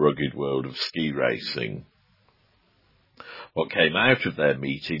in the rugged world of ski racing. What came out of their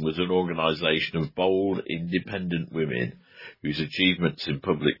meeting was an organisation of bold, independent women whose achievements in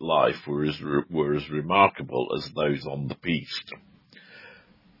public life were as remarkable as those on the piste.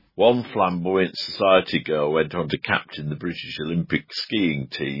 One flamboyant society girl went on to captain the British Olympic skiing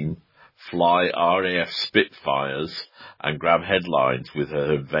team, fly RAF Spitfires, and grab headlines with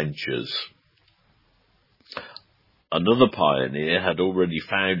her adventures. Another pioneer had already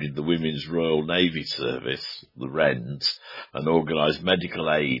founded the Women's Royal Navy Service, the Wrens, and organised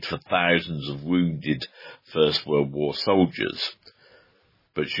medical aid for thousands of wounded First World War soldiers.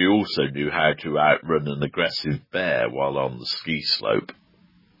 But she also knew how to outrun an aggressive bear while on the ski slope.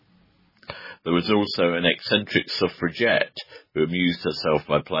 There was also an eccentric suffragette who amused herself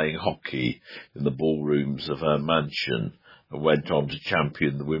by playing hockey in the ballrooms of her mansion and went on to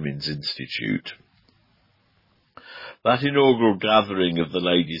champion the Women's Institute. That inaugural gathering of the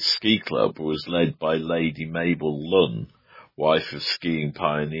Ladies' Ski Club was led by Lady Mabel Lunn, wife of skiing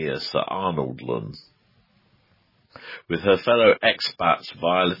pioneer Sir Arnold Lunn. With her fellow expats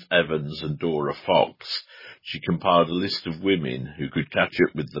Violet Evans and Dora Fox, she compiled a list of women who could catch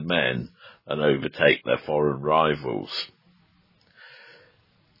up with the men and overtake their foreign rivals.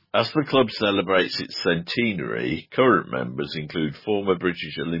 As the club celebrates its centenary, current members include former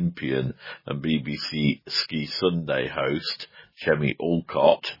British Olympian and BBC Ski Sunday host Chemi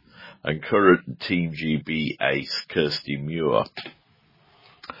Alcott and current Team GB ace Kirsty Muir.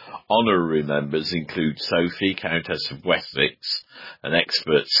 Honorary members include Sophie, Countess of Wessex, an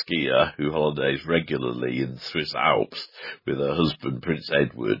expert skier who holidays regularly in the Swiss Alps with her husband Prince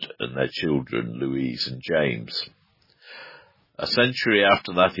Edward and their children Louise and James. A century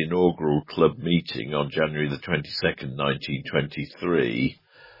after that inaugural club meeting on January the 22nd, 1923,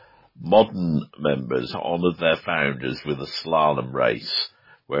 modern members honoured their founders with a slalom race,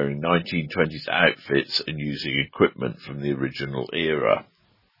 wearing 1920s outfits and using equipment from the original era.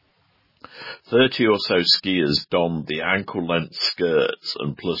 30 or so skiers donned the ankle-length skirts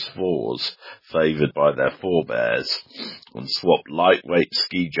and +4s favoured by their forebears and swapped lightweight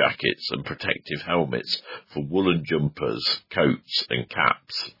ski jackets and protective helmets for woolen jumpers, coats and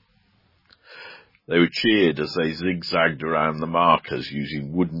caps. They were cheered as they zigzagged around the markers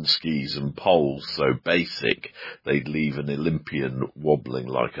using wooden skis and poles so basic they'd leave an Olympian wobbling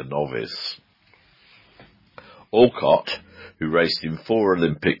like a novice. Alcott, who raced in 4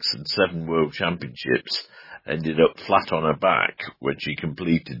 Olympics and 7 World Championships, ended up flat on her back when she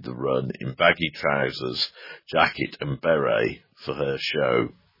completed the run in baggy trousers, jacket and beret for her show.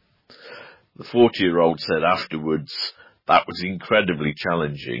 The 40-year-old said afterwards, "That was incredibly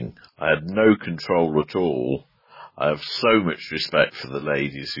challenging. I had no control at all. I have so much respect for the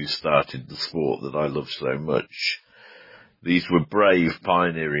ladies who started the sport that I love so much. These were brave,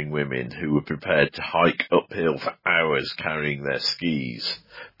 pioneering women who were prepared to hike uphill for hours carrying their skis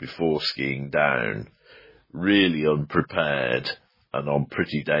before skiing down, really unprepared and on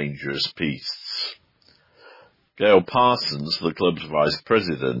pretty dangerous pistes." Gail Parsons, the club's vice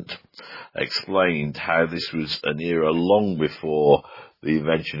president, explained how this was an era long before the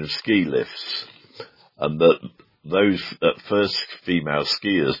invention of ski lifts, and that those first female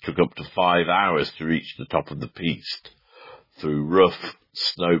skiers took up to 5 hours to reach the top of the piste through rough,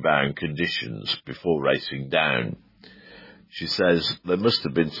 snowbound conditions before racing down. She says, "There must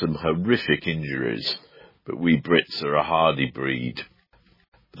have been some horrific injuries, but we Brits are a hardy breed."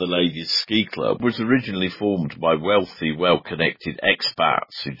 The Ladies' Ski Club was originally formed by wealthy, well-connected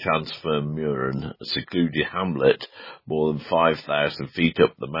expats who transformed Muren, a secluded hamlet more than 5,000 feet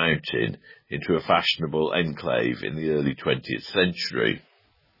up the mountain, into a fashionable enclave in the early 20th century.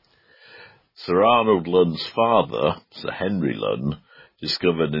 Sir Arnold Lunn's father, Sir Henry Lunn,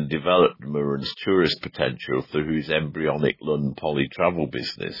 discovered and developed Muren's tourist potential through his embryonic Lunn Poly travel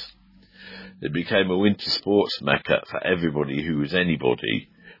business. It became a winter sports mecca for everybody who was anybody,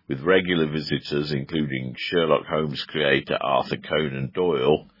 with regular visitors including Sherlock Holmes creator Arthur Conan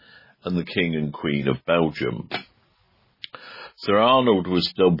Doyle and the King and Queen of Belgium. Sir Arnold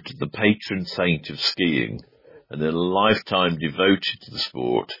was dubbed the patron saint of skiing, and in a lifetime devoted to the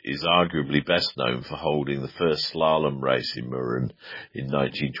sport, is arguably best known for holding the first slalom race in Muren in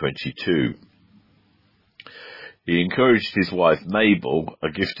 1922. He encouraged his wife Mabel, a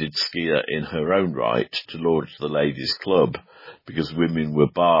gifted skier in her own right, to launch the Ladies' Club, because women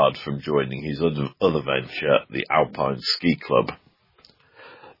were barred from joining his other venture, the Alpine Ski Club.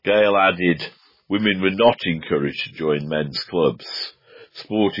 Gale added, "Women were not encouraged to join men's clubs.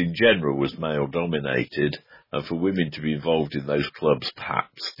 Sport in general was male-dominated, and for women to be involved in those clubs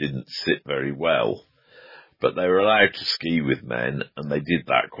perhaps didn't sit very well. But they were allowed to ski with men, and they did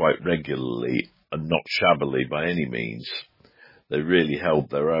that quite regularly, and not shabbily by any means. They really held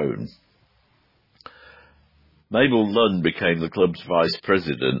their own." Mabel Lunn became the club's vice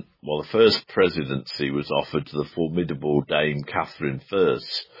president, while the first presidency was offered to the formidable Dame Catherine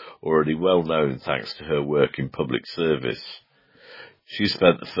Firth, already well known thanks to her work in public service. She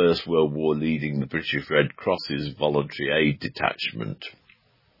spent the First World War leading the British Red Cross's voluntary aid detachment.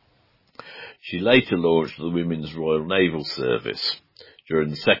 She later launched the Women's Royal Naval Service. During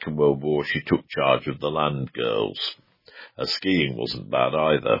the Second World War, she took charge of the Land Girls. Her skiing wasn't bad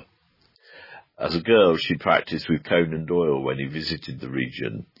either. As a girl, she practiced with Conan Doyle when he visited the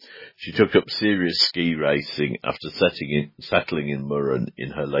region. She took up serious ski racing after settling in Muren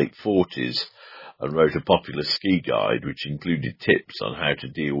in her late 40s, and wrote a popular ski guide which included tips on how to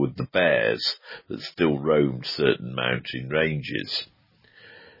deal with the bears that still roamed certain mountain ranges.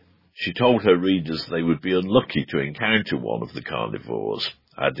 She told her readers they would be unlucky to encounter one of the carnivores,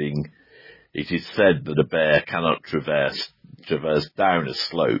 adding, "It is said that a bear cannot traverse down a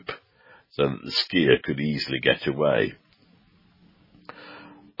slope. so that the skier could easily get away.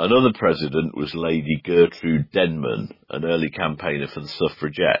 Another president was Lady Gertrude Denman, an early campaigner for the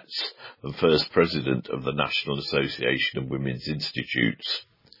suffragettes and first president of the National Association of Women's Institutes.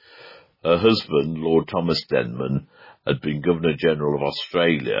 Her husband, Lord Thomas Denman, had been Governor-General of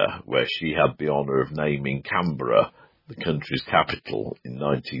Australia, where she had the honour of naming Canberra the country's capital in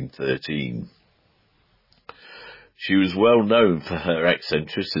 1913. She was well known for her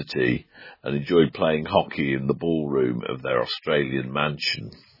eccentricity and enjoyed playing hockey in the ballroom of their Australian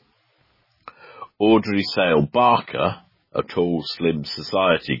mansion. Audrey Sale Barker, a tall, slim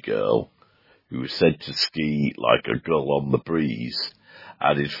society girl who was said to ski like a gull on the breeze,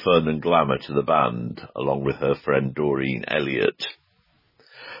 added fun and glamour to the band, along with her friend Doreen Elliott.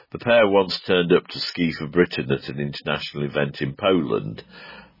 The pair once turned up to ski for Britain at an international event in Poland,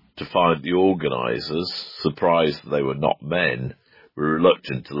 to find the organisers, surprised that they were not men, were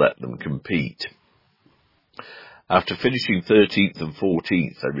reluctant to let them compete. After finishing 13th and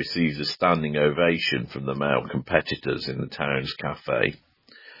 14th, they received a standing ovation from the male competitors in the town's cafe.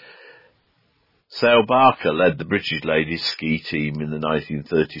 Sale Barker led the British ladies ski team in the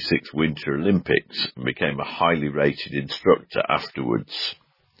 1936 Winter Olympics and became a highly rated instructor afterwards.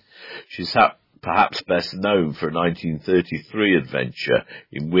 She's perhaps best known for a 1933 adventure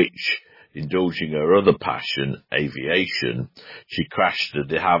in which, indulging her other passion, aviation, she crashed a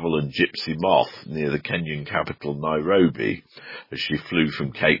de Havilland Gypsy Moth near the Kenyan capital Nairobi as she flew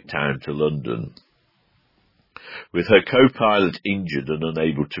from Cape Town to London. With her co-pilot injured and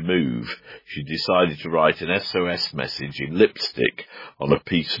unable to move, she decided to write an SOS message in lipstick on a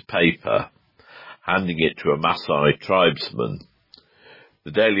piece of paper, handing it to a Maasai tribesman.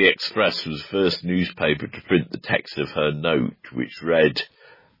 The Daily Express was the first newspaper to print the text of her note, which read,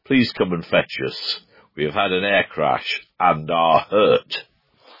 "Please come and fetch us. We have had an air crash and are hurt."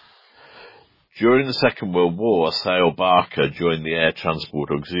 During the Second World War, Sale Barker joined the Air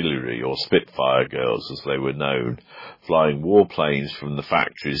Transport Auxiliary, or Spitfire Girls as they were known, flying warplanes from the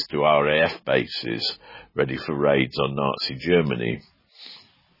factories to RAF bases, ready for raids on Nazi Germany.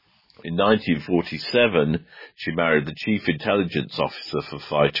 In 1947, she married the Chief Intelligence Officer for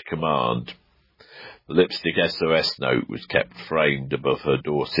Fighter Command. The lipstick SOS note was kept framed above her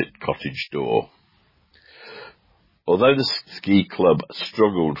Dorset cottage door. Although the ski club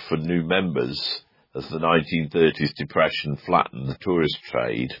struggled for new members as the 1930s depression flattened the tourist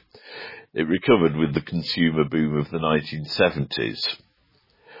trade, it recovered with the consumer boom of the 1970s.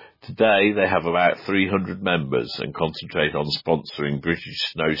 Today they have about 300 members and concentrate on sponsoring British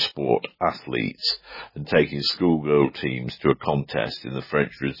snow sport athletes and taking schoolgirl teams to a contest in the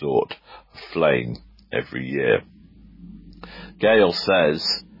French resort of Flame every year. Gail says,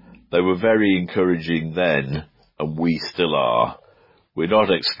 "They were very encouraging then, and we still are. We're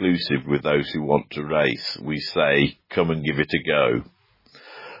not exclusive with those who want to race. We say, come and give it a go."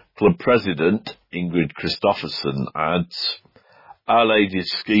 Club President Ingrid Christopherson adds, "Our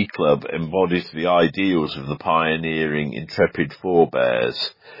Ladies Ski Club embodies the ideals of the pioneering, intrepid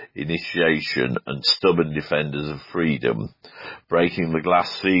forebears, initiation and stubborn defenders of freedom, breaking the glass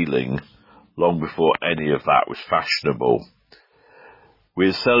ceiling long before any of that was fashionable.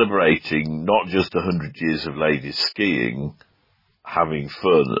 We're celebrating not just 100 years of ladies skiing, having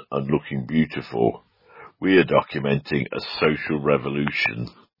fun and looking beautiful. We are documenting a social revolution."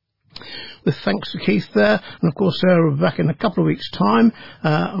 With thanks to Keith there, and of course Sarah will be back in a couple of weeks' time.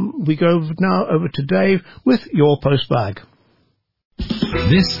 We go now over to Dave with your postbag.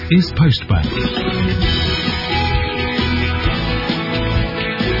 This is Postbag.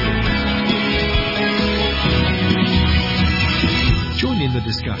 Join in the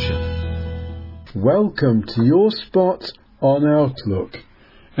discussion. Welcome to your spot on Outlook,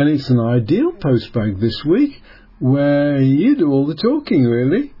 and it's an ideal postbag this week where you do all the talking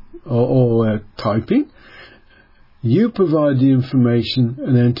really, or typing. You provide the information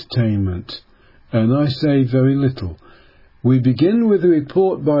and entertainment, and I say very little. We begin with a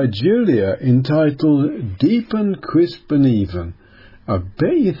report by Julia entitled Deep and Crisp and Even. I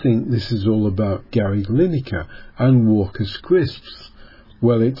bet you think this is all about Gary Lineker and Walker's Crisps.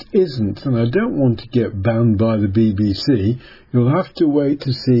 Well, it isn't, and I don't want to get banned by the BBC. You'll have to wait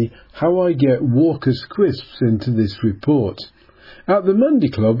to see how I get Walker's Crisps into this report. At the Monday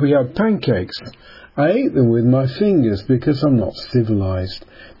Club we had pancakes. I ate them with my fingers because I'm not civilised.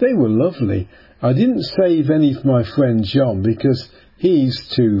 They were lovely. I didn't save any for my friend John because he's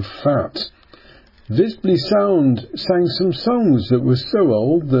too fat. Visibly Sound sang some songs that were so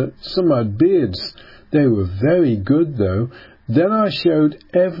old that some had beards. They were very good though. Then I showed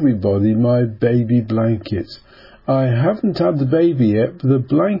everybody my baby blanket. I haven't had the baby yet, but the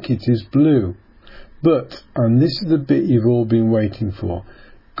blanket is blue. But, and this is the bit you've all been waiting for,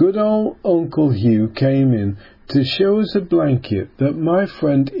 good old Uncle Hugh came in to show us a blanket that my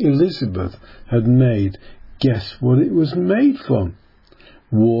friend Elizabeth had made. Guess what it was made from?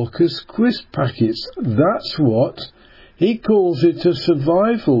 Walker's crisp packets, that's what. He calls it a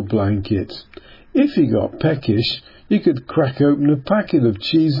survival blanket. If you got peckish, you could crack open a packet of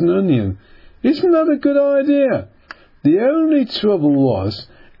cheese and onion. Isn't that a good idea? The only trouble was,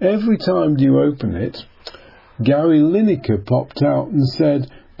 every time you open it, Gary Lineker popped out and said,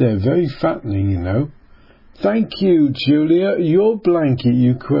 they're very fattening, you know. Thank you, Julia. Your blanket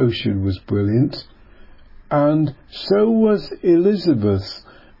you crocheted was brilliant. And so was Elizabeth's,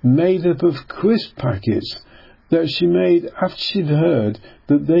 made up of crisp packets that she made after she'd heard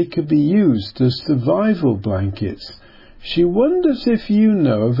that they could be used as survival blankets. She wonders if you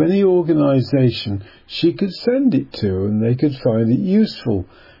know of any organisation she could send it to and they could find it useful.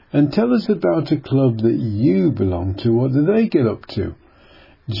 And tell us about a club that you belong to. What do they get up to?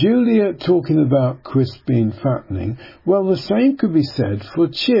 Julia talking about crisp being fattening. Well, the same could be said for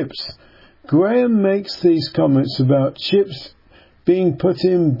chips. Graham makes these comments about chips being put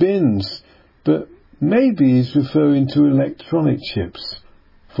in bins, but maybe he's referring to electronic chips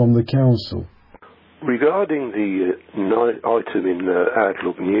from the council. Regarding the item in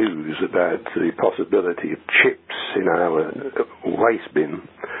Outlook News about the possibility of chips in our waste bin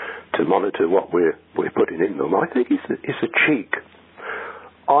to monitor what we're putting in them, I think it's a cheek.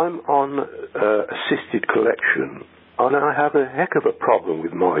 I'm on assisted collection, and I have a heck of a problem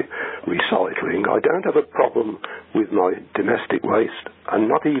with my recycling. I don't have a problem with my domestic waste, and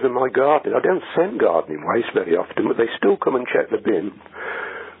not even my gardening. I don't send gardening waste very often, but they still come and check the bin.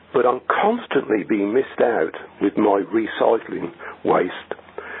 But I'm constantly being missed out with my recycling waste.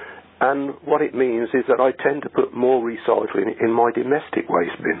 And what it means is that I tend to put more recycling in my domestic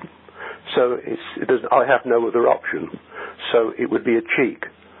waste bin. So I have no other option. So it would be a cheek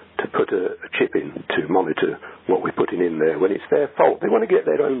to put a chip in to monitor what we're putting in there when it's their fault. They want to get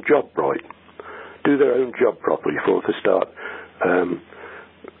their own job right, do their own job properly before they start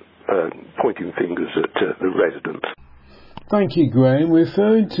pointing fingers at the residents. Thank you, Graham.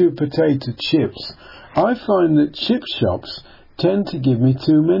 Referring to potato chips, I find that chip shops tend to give me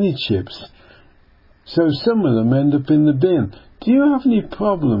too many chips, so some of them end up in the bin. Do you have any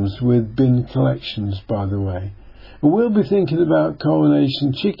problems with bin collections, by the way? We'll be thinking about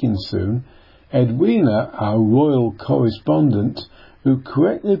Coronation Chicken soon. Edwina, our royal correspondent, who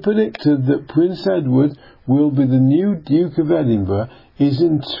correctly predicted that Prince Edward will be the new Duke of Edinburgh, is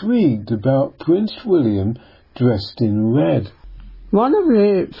intrigued about Prince William dressed in red. One of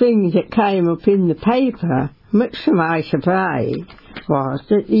the things that came up in the paper, much to my surprise, was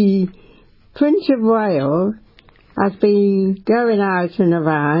that the Prince of Wales has been going out and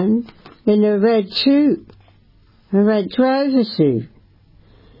around in a red suit, a red trouser suit.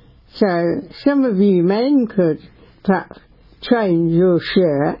 So some of you men could perhaps change your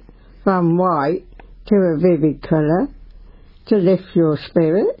shirt from white to a vivid colour to lift your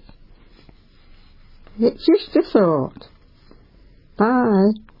spirits. It's just a thought.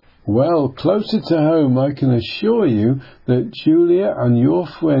 Bye. Well, closer to home, I can assure you that Julia and your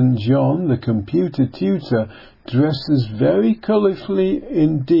friend John, the computer tutor, dresses very colourfully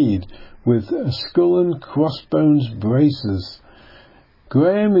indeed, with skull and crossbones braces.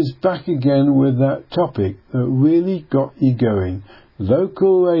 Graham is back again with that topic that really got you going,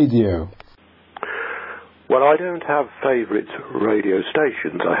 local radio. Well, I don't have favourite radio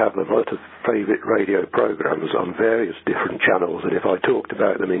stations. I have a lot of favourite radio programmes on various different channels, and if I talked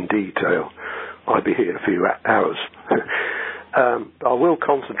about them in detail, I'd be here a few hours. I will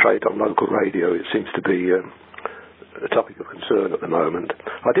concentrate on local radio. It seems to be a topic of concern at the moment.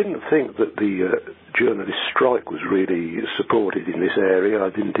 I didn't think that the journalist strike was really supported in this area.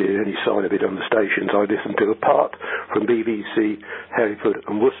 I didn't hear any sign of it on the stations I listened to, apart from BBC Hereford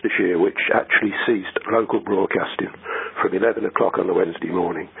and Worcestershire, which actually ceased local broadcasting from 11 o'clock on the Wednesday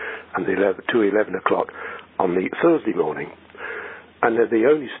morning and to 11 o'clock on the Thursday morning. And they're the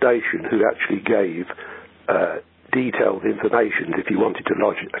only station who actually gave detailed information if you wanted to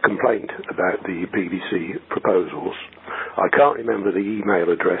lodge a complaint about the BBC proposals. I can't remember the email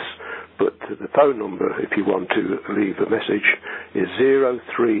address, but the phone number, if you want to leave a message, is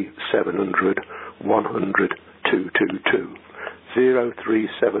 03700 100 222.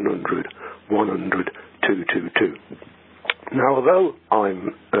 03700 100 222. Now, although I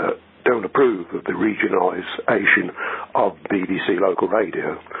don't approve of the regionalisation of BBC local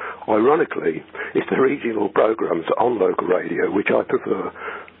radio, ironically, it's the regional programmes on local radio which I prefer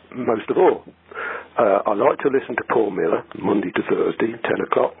most of all. I like to listen to Paul Miller Monday to Thursday, 10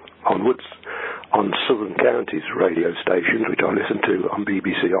 o'clock onwards, on Southern Counties radio stations, which I listen to on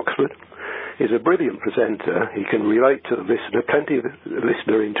BBC Oxford. He's a brilliant presenter. He can relate to the listener, plenty of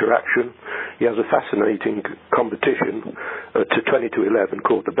listener interaction. He has a fascinating competition to 20 to 11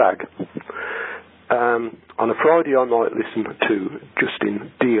 called The Bag. On a Friday I might listen to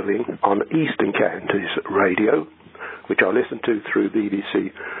Justin Dealing on Eastern Counties radio, which I listen to through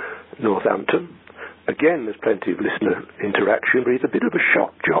BBC Northampton. Again, there's plenty of listener interaction, but he's a bit of a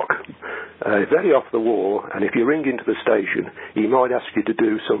shock jock. Very off the wall, and if you ring into the station, he might ask you to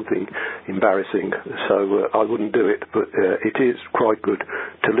do something embarrassing, so I wouldn't do it, but it is quite good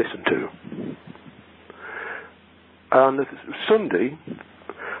to listen to. On Sunday,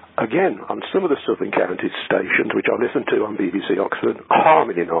 again, on some of the Southern Counties stations, which I listen to on BBC Oxford,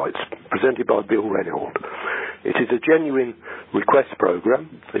 Harmony Nights, presented by Bill Reynolds. It is a genuine request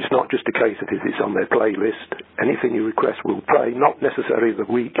programme. It's not just a case of if it's on their playlist. Anything you request will play, not necessarily the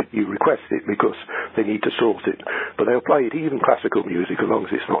week you request it because they need to sort it, but they'll play it, even classical music, as long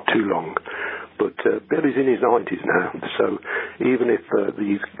as it's not too long. But Bill is in his 90s now, so even if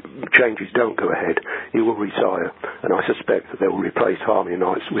these changes don't go ahead, he will retire, and I suspect that they will replace Harmony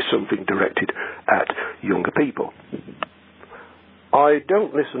Nights with something directed at younger people. I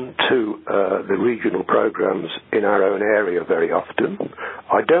don't listen to the regional programmes in our own area very often.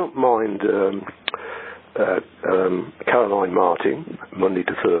 I don't mind Caroline Martin, Monday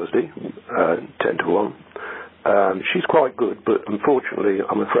to Thursday, 10 to 1. She's quite good, but unfortunately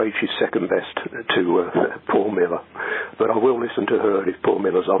I'm afraid she's second best to Paul Miller. But I will listen to her if Paul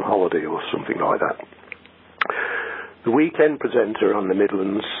Miller's on holiday or something like that. The weekend presenter on the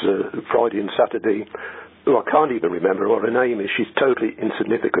Midlands, Friday and Saturday, who I can't even remember what her name is. She's totally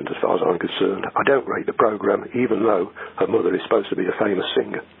insignificant as far as I'm concerned. I don't rate the programme, even though her mother is supposed to be a famous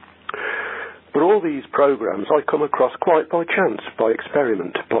singer. But all these programmes I come across quite by chance, by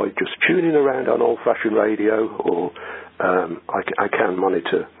experiment, by just tuning around on old-fashioned radio, or I can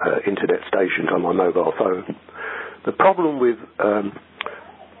monitor internet stations on my mobile phone. The problem with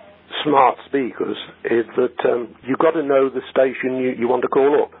smart speakers is that you've got to know the station you want to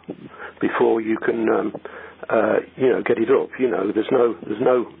call up before you can get it up. There's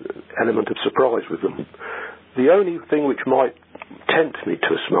no element of surprise with them. The only thing which might tempt me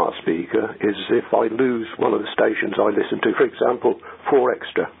to a smart speaker is if I lose one of the stations I listen to. For example, 4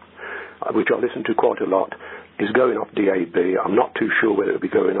 Extra, which I listen to quite a lot, is going off DAB. I'm not too sure whether it'll be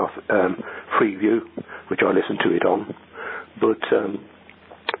going off Freeview, which I listen to it on. But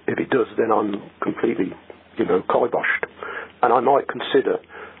if it does, then I'm completely, kiboshed. And I might consider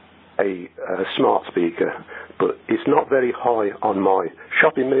a smart speaker, but it's not very high on my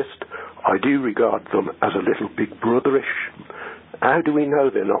shopping list. I do regard them as a little Big Brotherish. How do we know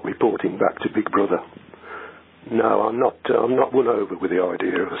they're not reporting back to Big Brother? No, I'm not won over with the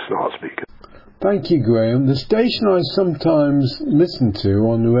idea of a smart speaker. Thank you, Graham. The station I sometimes listen to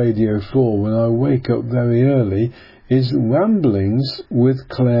on Radio 4 when I wake up very early is Ramblings with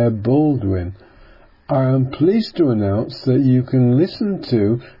Claire Baldwin. I am pleased to announce that you can listen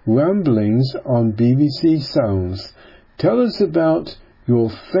to Ramblings on BBC Sounds. Tell us about your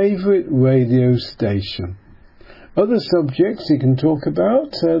favourite radio station. Other subjects you can talk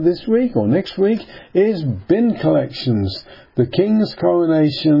about this week or next week is bin collections, the King's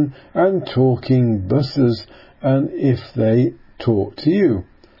coronation and talking buses, and if they talk to you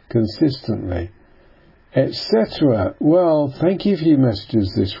consistently, etc. Well, thank you for your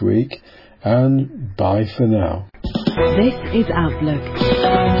messages this week, and bye for now. This is Outlook.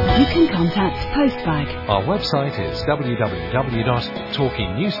 You can contact Postbag. Our website is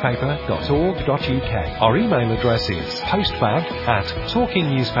www.talkingnewspaper.org.uk. Our email address is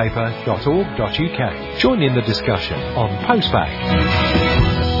postbag@talkingnewspaper.org.uk. Join in the discussion on Postbag.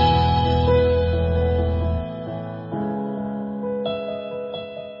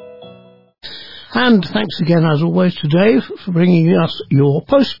 And thanks again, as always, to Dave for bringing us your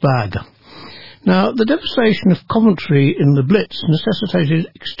Postbag. Now, the devastation of Coventry in the Blitz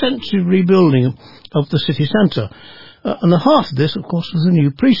necessitated extensive rebuilding of the city centre. And the heart of this, of course, was the new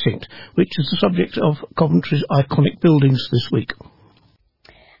precinct, which is the subject of Coventry's iconic buildings this week.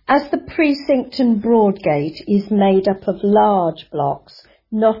 As the precinct and Broadgate is made up of large blocks,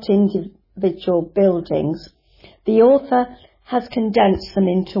 not individual buildings, the author has condensed them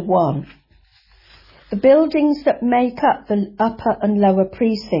into one. The buildings that make up the upper and lower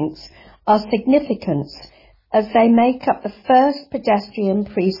precincts are significant as they make up the first pedestrian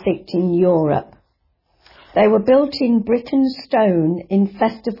precinct in Europe. They were built in brick and stone in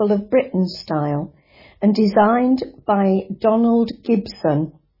Festival of Britain style and designed by Donald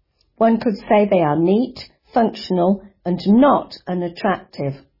Gibson, One could say they are neat, functional and not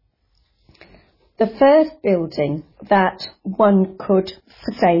unattractive. The first building that one could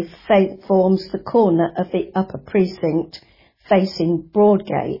say forms the corner of the upper precinct facing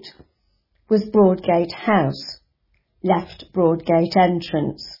Broadgate was Broadgate House, left Broadgate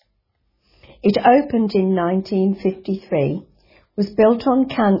entrance. It opened in 1953, was built on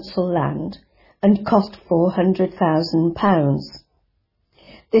council land and cost £400,000.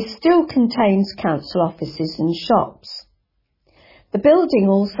 This still contains council offices and shops. The building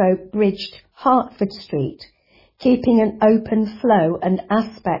also bridged Hertford Street, keeping an open flow and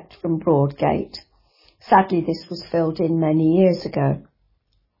aspect from Broadgate. Sadly, this was filled in many years ago.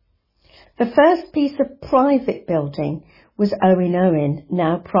 The first piece of private building was Owen Owen,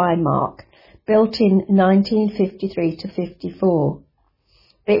 now Primark, built in 1953 to 54.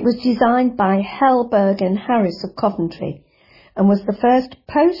 It was designed by Hellberg and Harris of Coventry and was the first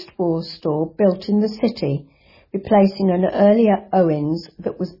post-war store built in the city, replacing an earlier Owens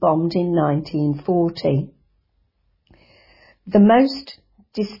that was bombed in 1940. The most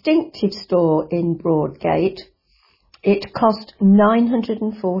distinctive store in Broadgate, it cost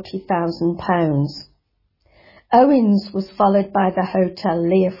 £940,000. Owens was followed by the Hotel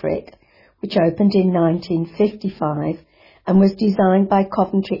Leofric, which opened in 1955 and was designed by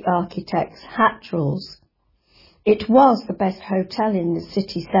Coventry architects Hattrells. It was the best hotel in the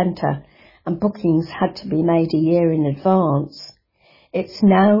city centre and bookings had to be made a year in advance. It's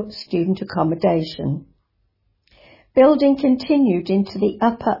now student accommodation. Building continued into the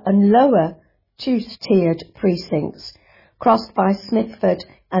upper and lower two-tiered precincts, crossed by Smithford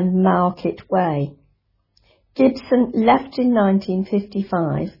and Market Way. Gibson left in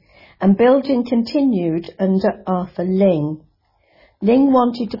 1955 and building continued under Arthur Ling. Ling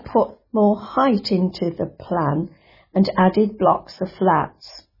wanted to put more height into the plan and added blocks of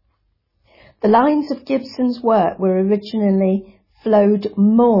flats. The lines of Gibson's work were originally flowed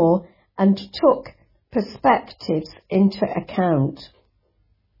more and took perspectives into account.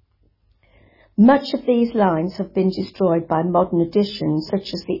 Much of these lines have been destroyed by modern additions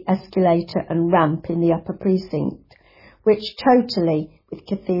such as the escalator and ramp in the upper precinct, which totally, with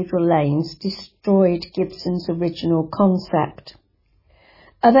Cathedral Lanes, destroyed Gibson's original concept.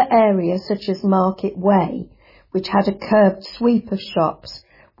 Other areas such as Market Way, which had a curved sweep of shops,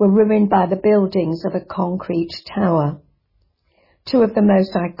 were ruined by the buildings of a concrete tower. Two of the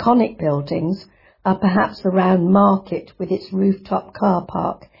most iconic buildings are perhaps the Round Market with its rooftop car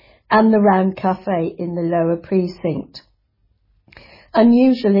park and the Round Cafe in the lower precinct.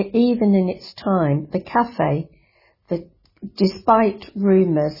 Unusually, even in its time, the cafe, despite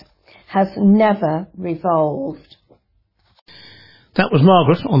rumours, has never revolved. That was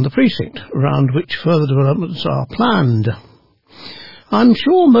Margaret on the precinct, around which further developments are planned. I'm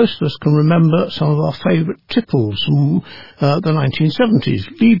sure most of us can remember some of our favourite tipples from the 1970s,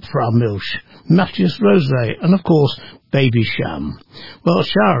 Liebfraumilch, Matthias Rosé, and of course Baby Sham. Well,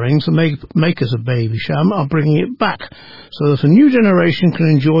 Showerings, the makers of Baby Sham, are bringing it back so that a new generation can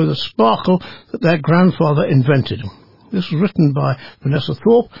enjoy the sparkle that their grandfather invented. This was written by Vanessa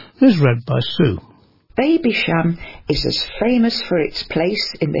Thorpe and is read by Sue. Baby Sham is as famous for its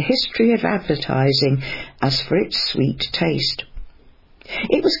place in the history of advertising as for its sweet taste.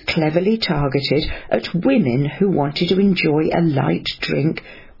 It was cleverly targeted at women who wanted to enjoy a light drink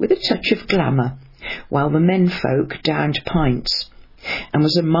with a touch of glamour, while the menfolk downed pints, and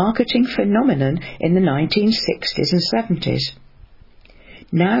was a marketing phenomenon in the 1960s and 70s.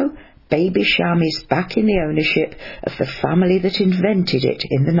 Now, Baby Sham is back in the ownership of the family that invented it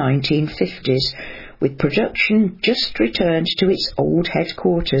in the 1950s, with production just returned to its old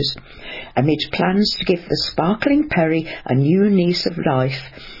headquarters, amid plans to give the sparkling perry a new lease of life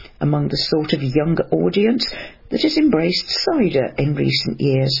among the sort of younger audience that has embraced cider in recent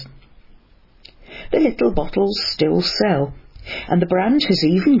years. The little bottles still sell, and the brand has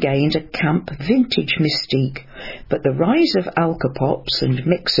even gained a camp vintage mystique, but the rise of alcopops and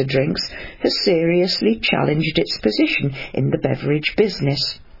mixer drinks has seriously challenged its position in the beverage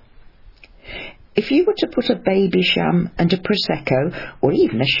business. If you were to put a Baby Sham and a Prosecco, or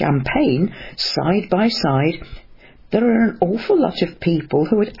even a champagne, side by side, there are an awful lot of people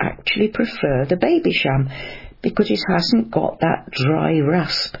who would actually prefer the Baby Sham, because it hasn't got that dry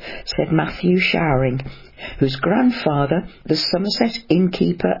rasp, said Matthew Showering, whose grandfather, the Somerset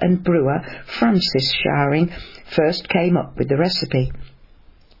innkeeper and brewer Francis Showering, first came up with the recipe.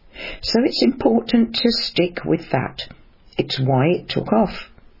 So it's important to stick with that. It's why it took off.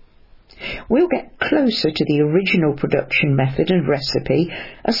 We'll get closer to the original production method and recipe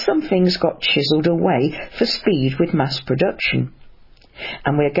as some things got chiselled away for speed with mass production.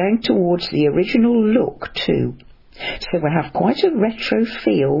 And we're going towards the original look too. So we have quite a retro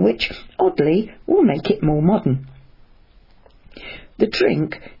feel, which, oddly, will make it more modern. The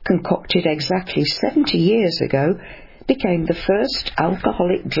drink, concocted exactly 70 years ago, became the first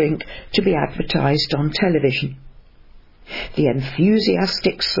alcoholic drink to be advertised on television. The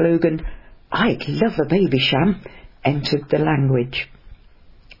enthusiastic slogan, "I'd love a Babycham," entered the language.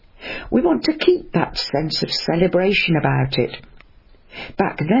 We want to keep that sense of celebration about it.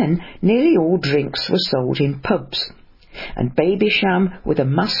 Back then, nearly all drinks were sold in pubs, and Babycham were the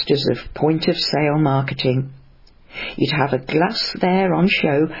masters of point-of-sale marketing. You'd have a glass there on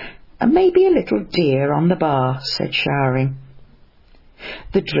show, and maybe a little deer on the bar, said Showering.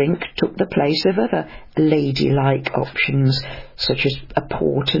 The drink took the place of other ladylike options, such as a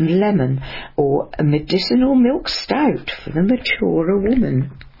port and lemon, or a medicinal milk stout for the maturer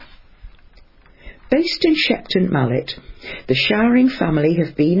woman. Based in Shepton Mallet, the Showering family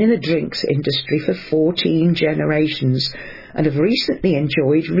have been in the drinks industry for 14 generations and have recently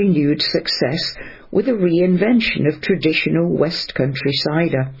enjoyed renewed success with a reinvention of traditional West Country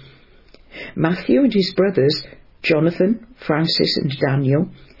cider. Matthew and his brothers, Jonathan, Francis and Daniel,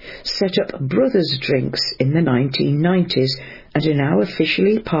 set up Brothers Drinks in the 1990s and are now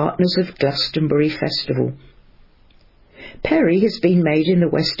officially partners of Glastonbury Festival. Perry has been made in the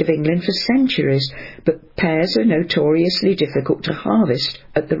west of England for centuries, but pears are notoriously difficult to harvest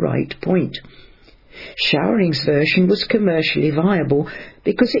at the right point. Showering's version was commercially viable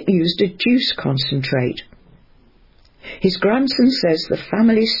because it used a juice concentrate. His grandson says the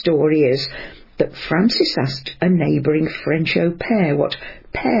family story is that Francis asked a neighbouring French au pair what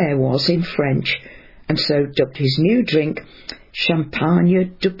pear was in French, and so dubbed his new drink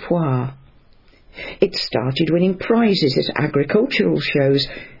Champagne de Poire. It started winning prizes at agricultural shows,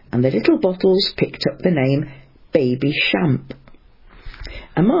 and the little bottles picked up the name Babycham.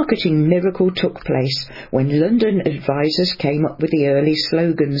 A marketing miracle took place when London advisors came up with the early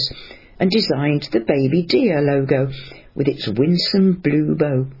slogans and designed the baby deer logo with its winsome blue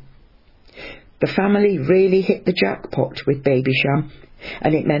bow. The family really hit the jackpot with Babycham,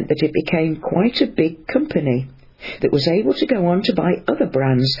 and it meant that it became quite a big company that was able to go on to buy other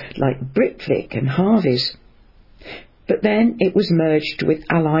brands like Britvic and Harvey's. But then it was merged with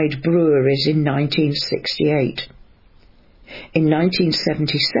Allied Breweries in 1968. In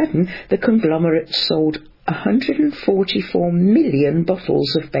 1977, the conglomerate sold 144 million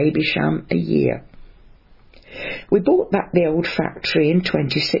bottles of Babycham a year. We bought back the old factory in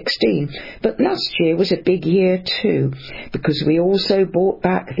 2016, but last year was a big year too, because we also bought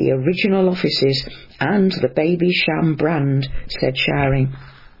back the original offices and the Babycham brand, said Showering.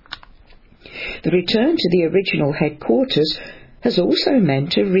 The return to the original headquarters has also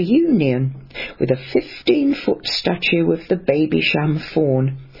meant a reunion with a 15-foot statue of the Babycham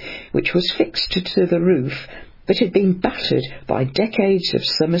fawn, which was fixed to the roof but had been battered by decades of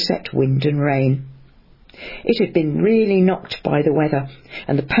Somerset wind and rain. It had been really knocked by the weather,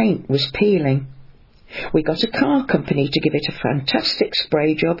 and the paint was peeling. We got a car company to give it a fantastic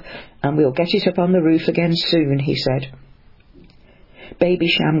spray job, and we'll get it up on the roof again soon, he said.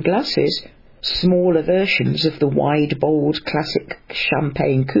 Babycham glasses, smaller versions of the wide-bowled classic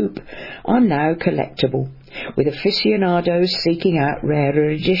champagne coupe, are now collectible, with aficionados seeking out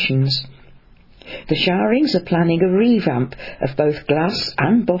rarer editions. The Showerings are planning a revamp of both glass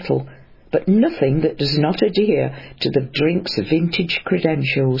and bottle, but nothing that does not adhere to the drink's vintage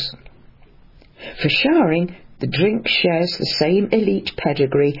credentials. For Showering, the drink shares the same elite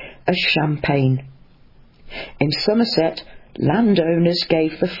pedigree as champagne. In Somerset, landowners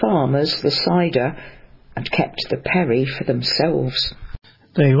gave the farmers the cider and kept the perry for themselves.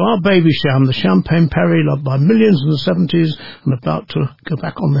 There you are, Babycham, the champagne perry loved by millions in the 70s and about to go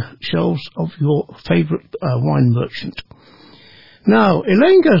back on the shelves of your favourite wine merchant. Now,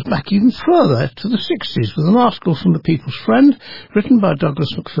 Elaine goes back even further to the 60s with an article from the People's Friend, written by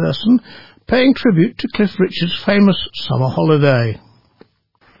Douglas Macpherson, paying tribute to Cliff Richard's famous Summer Holiday.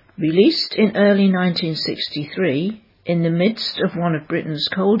 Released in early 1963, in the midst of one of Britain's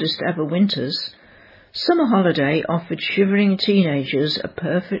coldest ever winters, Summer Holiday offered shivering teenagers a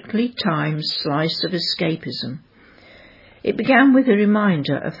perfectly timed slice of escapism. It began with a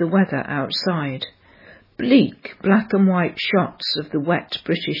reminder of the weather outside. Bleak black and white shots of the wet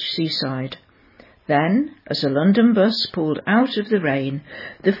British seaside. Then, as a London bus pulled out of the rain,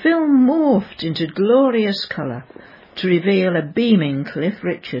 the film morphed into glorious colour to reveal a beaming Cliff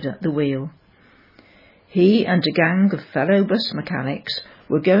Richard at the wheel. He and a gang of fellow bus mechanics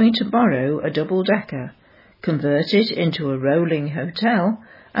were going to borrow a double-decker, convert it into a rolling hotel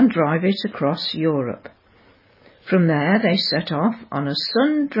and drive it across Europe. From there they set off on a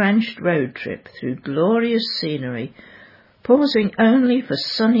sun-drenched road trip through glorious scenery, pausing only for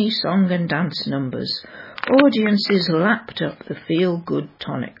sunny song and dance numbers. Audiences lapped up the feel-good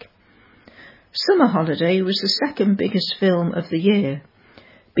tonic. Summer Holiday was the second biggest film of the year,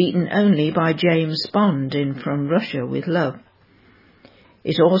 beaten only by James Bond in From Russia with Love.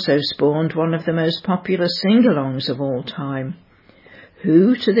 It also spawned one of the most popular sing-alongs of all time.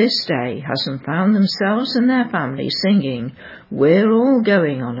 Who to this day hasn't found themselves and their family singing "We're All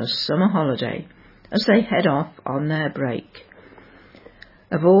Going on a Summer Holiday" as they head off on their break?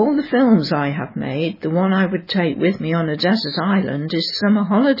 Of all the films I have made, the one I would take with me on a desert island is Summer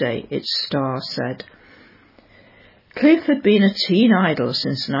Holiday, its star said. Cliff had been a teen idol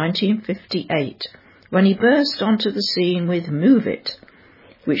since 1958, when he burst onto the scene with Move It,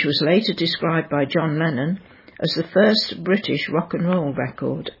 which was later described by John Lennon as the first British rock and roll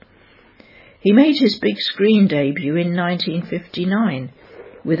record. He made his big screen debut in 1959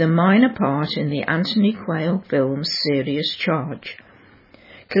 with a minor part in the Anthony Quayle film Serious Charge.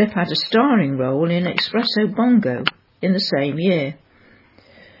 Cliff had a starring role in Espresso Bongo in the same year.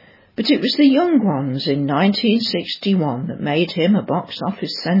 But it was The Young Ones in 1961 that made him a box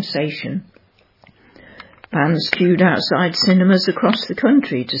office sensation. Fans queued outside cinemas across the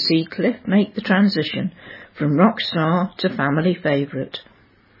country to see Cliff make the transition from rock star to family favourite.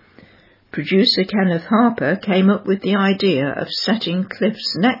 Producer Kenneth Harper came up with the idea of setting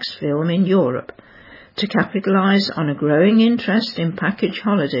Cliff's next film in Europe to capitalise on a growing interest in package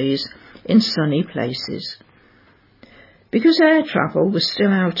holidays in sunny places. Because air travel was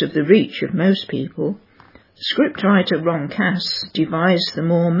still out of the reach of most people, scriptwriter Ron Cass devised the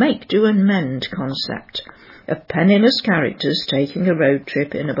more make-do-and-mend concept of penniless characters taking a road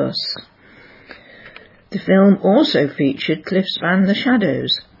trip in a bus. The film also featured Cliff's band The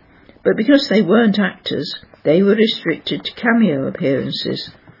Shadows, but because they weren't actors, they were restricted to cameo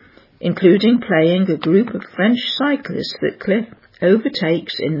appearances, including playing a group of French cyclists that Cliff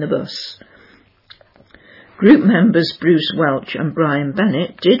overtakes in the bus. Group members Bruce Welch and Brian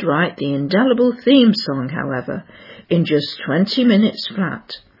Bennett did write the indelible theme song, however, in just 20 minutes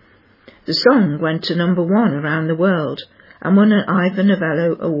flat. The song went to number 1 around the world and won an Ivor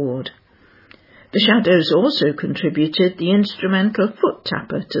Novello Award. The Shadows also contributed the instrumental Foot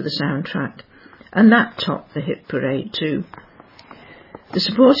Tapper to the soundtrack, and that topped the hit parade too. The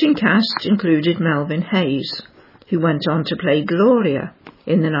supporting cast included Melvin Hayes, who went on to play Gloria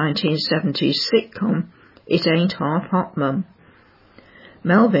in the 1970s sitcom It Ain't Half Hot Mum.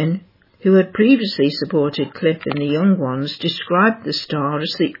 Melvin, who had previously supported Cliff in The Young Ones, described the star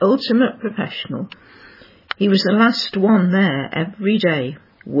as the ultimate professional. He was the last one there every day,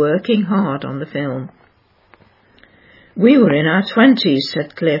 working hard on the film. "We were in our 20s,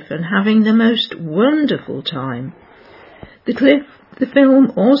 said Cliff, and having the most wonderful time. The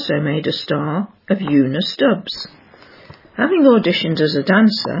film also made a star of Una Stubbs. Having auditioned as a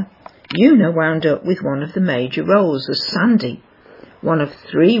dancer, Una wound up with one of the major roles as Sandy, one of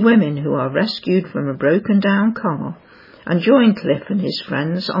 3 women who are rescued from a broken-down car and join Cliff and his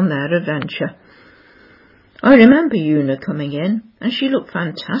friends on their adventure. I remember Una coming in, and she looked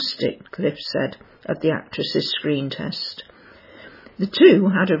fantastic, Cliff said of the actress's screen test. The two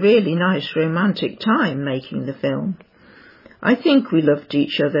had a really nice romantic time making the film. I think we loved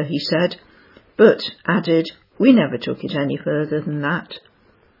each other, he said, but added, we never took it any further than that.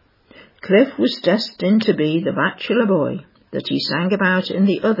 Cliff was destined to be the bachelor boy that he sang about in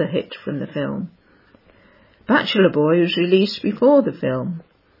the other hit from the film. Bachelor Boy was released before the film,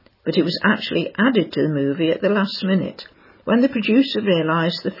 but it was actually added to the movie at the last minute when the producer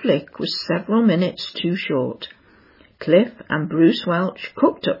realised the flick was several minutes too short. Cliff and Bruce Welch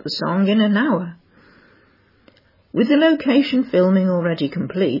cooked up the song in an hour. With the location filming already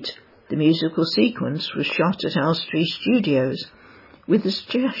complete, the musical sequence was shot at Elstree Studios, with the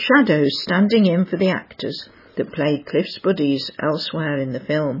Shadows standing in for the actors that played Cliff's buddies elsewhere in the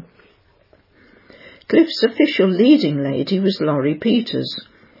film. Cliff's official leading lady was Laurie Peters,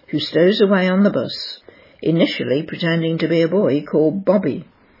 who stows away on the bus, initially pretending to be a boy called Bobby.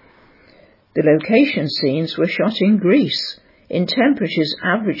 The location scenes were shot in Greece, in temperatures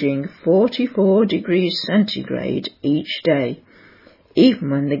averaging 44 degrees centigrade each day, even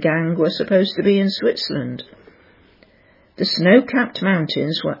when the gang were supposed to be in Switzerland. The snow-capped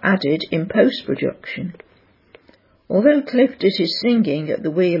mountains were added in post-production. Although Cliff did his singing at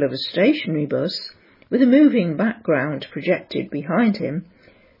the wheel of a stationary bus, with a moving background projected behind him,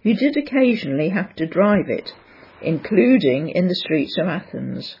 he did occasionally have to drive it, including in the streets of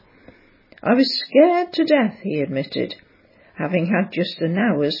Athens. I was scared to death, he admitted, having had just an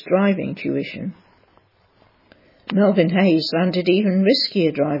hour's driving tuition. Melvin Hayes landed even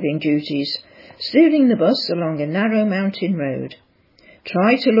riskier driving duties, steering the bus along a narrow mountain road.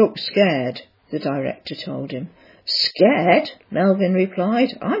 "Try to look scared," the director told him. "Scared?" Melvin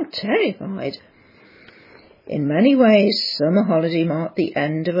replied. "I'm terrified." In many ways, Summer Holiday marked the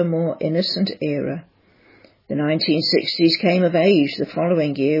end of a more innocent era. The 1960s came of age the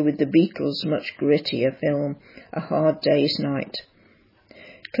following year with the Beatles' much grittier film, A Hard Day's Night.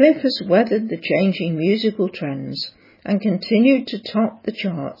 Cliff has weathered the changing musical trends and continued to top the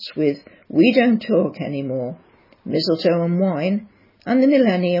charts with We Don't Talk Anymore, Mistletoe and Wine, and The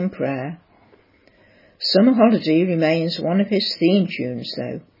Millennium Prayer. Summer Holiday remains one of his theme tunes,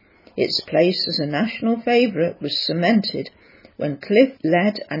 though. Its place as a national favourite was cemented when Cliff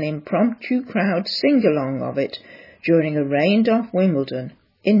led an impromptu crowd sing-along of it during a rained-off Wimbledon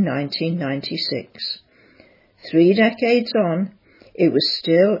in 1996. 3 decades on, it was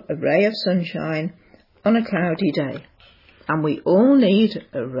still a ray of sunshine on a cloudy day. And we all need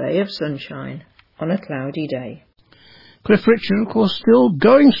a ray of sunshine on a cloudy day. Cliff Richard, of course, still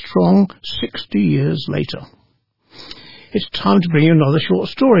going strong 60 years later. It's time to bring you another short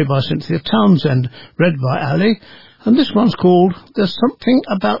story by Cynthia Townsend, read by Ali, and this one's called There's Something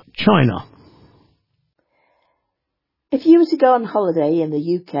About China. If you were to go on holiday in the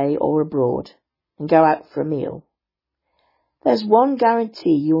UK or abroad and go out for a meal, there's one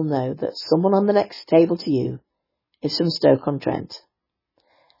guarantee you'll know that someone on the next table to you is from Stoke-on-Trent.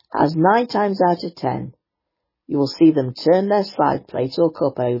 As 9 times out of 10, you will see them turn their slide plate or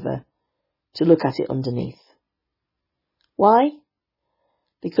cup over to look at it underneath. Why?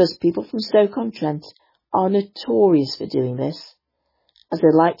 Because people from Stoke-on-Trent are notorious for doing this, as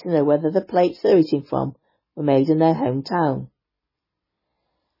they like to know whether the plates they're eating from were made in their hometown.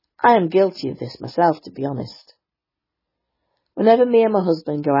 I am guilty of this myself, to be honest. Whenever me and my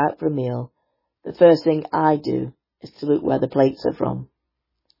husband go out for a meal, the first thing I do is to look where the plates are from.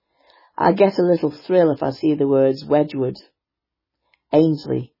 I get a little thrill if I see the words Wedgwood,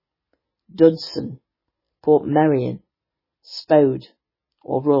 Ainsley, Dudson, Portmeirion, Spode,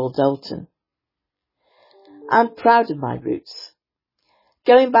 or Royal Dalton. I'm proud of my roots.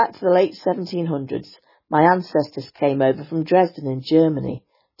 Going back to the late 1700s, my ancestors came over from Dresden in Germany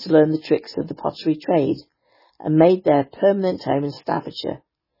to learn the tricks of the pottery trade and made their permanent home in Staffordshire.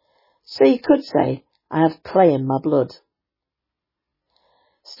 So you could say I have clay in my blood.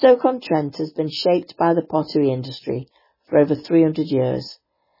 Stoke-on-Trent has been shaped by the pottery industry for over 300 years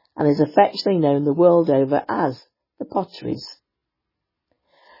and is affectionately known the world over as the Potteries.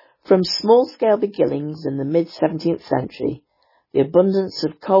 From small-scale beginnings in the mid-17th century, the abundance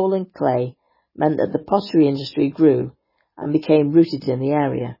of coal and clay meant that the pottery industry grew and became rooted in the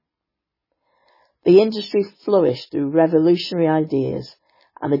area. The industry flourished through revolutionary ideas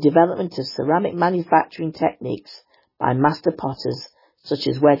and the development of ceramic manufacturing techniques by master potters such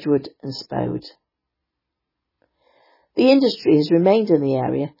as Wedgwood and Spode. The industry has remained in the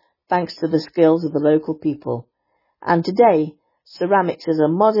area thanks to the skills of the local people, and today ceramics is a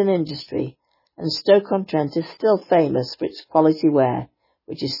modern industry and Stoke-on-Trent is still famous for its quality ware,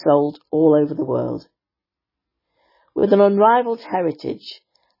 which is sold all over the world. With an unrivalled heritage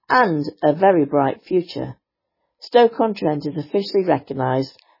and a very bright future, Stoke-on-Trent is officially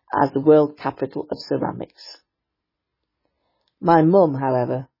recognised as the world capital of ceramics. My mum,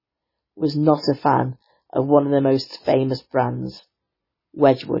 however, was not a fan of one of the most famous brands,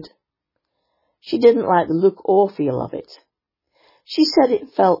 Wedgwood. She didn't like the look or feel of it. She said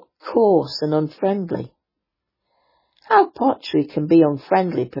it felt coarse and unfriendly. How pottery can be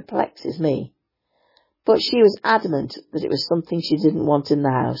unfriendly perplexes me, but she was adamant that it was something she didn't want in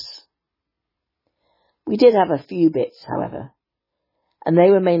the house. We did have a few bits, however, and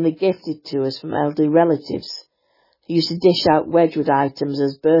they were mainly gifted to us from elderly relatives who used to dish out Wedgwood items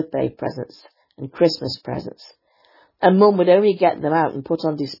as birthday presents and Christmas presents, and Mum would only get them out and put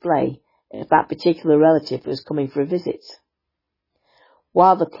on display if that particular relative was coming for a visit.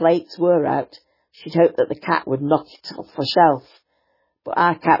 While the plates were out, she'd hoped that the cat would knock it off the shelf, but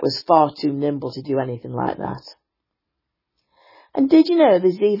our cat was far too nimble to do anything like that. And did you know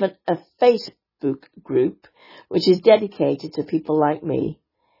there's even a Facebook group which is dedicated to people like me?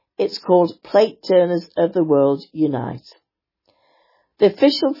 It's called Plate Turners of the World Unite. The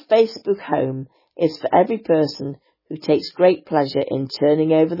official Facebook home is for every person who takes great pleasure in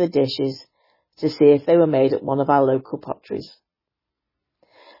turning over the dishes to see if they were made at one of our local potteries.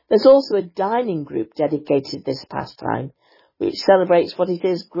 There's also a dining group dedicated to this pastime, which celebrates what it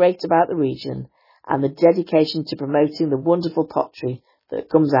is great about the region and the dedication to promoting the wonderful pottery that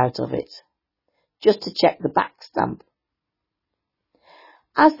comes out of it. Just to check the back stamp.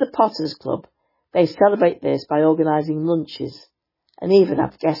 As the Potters Club, They celebrate this by organising lunches and even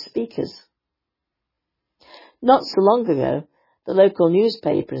have guest speakers. Not so long ago, the local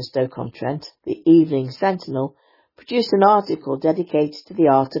newspaper in Stoke-on-Trent, the Evening Sentinel, produced an article dedicated to the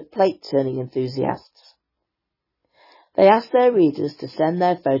art of plate-turning enthusiasts. They asked their readers to send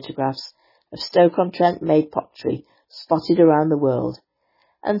their photographs of Stoke-on-Trent made pottery spotted around the world,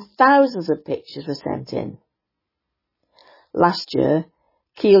 and thousands of pictures were sent in. Last year,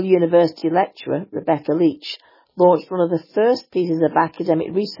 Keele University lecturer Rebecca Leach launched one of the first pieces of academic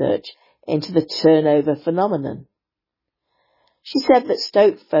research into the turnover phenomenon. She said that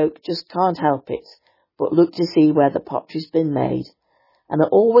Stoke folk just can't help it but look to see where the pottery's been made, and are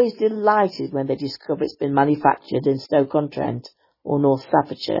always delighted when they discover it's been manufactured in Stoke-on-Trent or North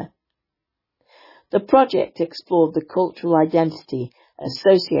Staffordshire. The project explored the cultural identity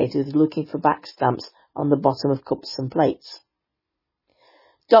associated with looking for back stamps on the bottom of cups and plates.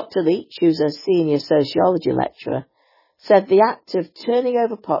 Dr. Leach, who's a senior sociology lecturer, said the act of turning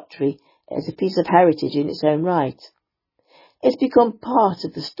over pottery is a piece of heritage in its own right. It's become part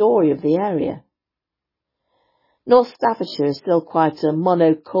of the story of the area. North Staffordshire is still quite a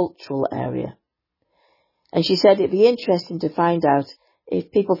monocultural area, and she said it'd be interesting to find out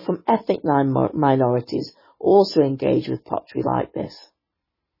if people from ethnic minorities also engage with pottery like this.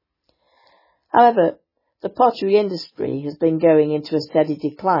 However, the pottery industry has been going into a steady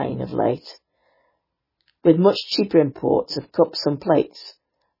decline of late, with much cheaper imports of cups and plates.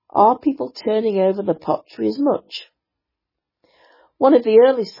 Are people turning over the pottery as much? One of the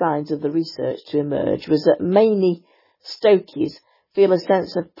early signs of the research to emerge was that mainly Stokies feel a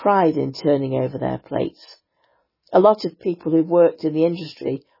sense of pride in turning over their plates. A lot of people who've worked in the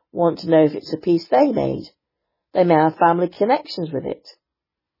industry want to know if it's a piece they made. They may have family connections with it.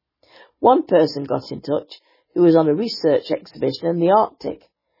 One person got in touch who was on a research exhibition in the Arctic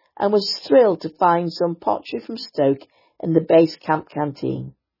and was thrilled to find some pottery from Stoke in the base camp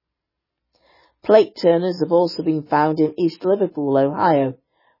canteen. Plate turners have also been found in East Liverpool, Ohio,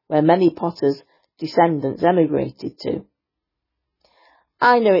 where many potters' descendants emigrated to.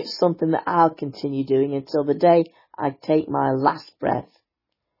 I know it's something that I'll continue doing until the day I take my last breath.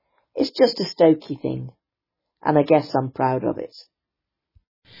 It's just a Stokey thing, and I guess I'm proud of it.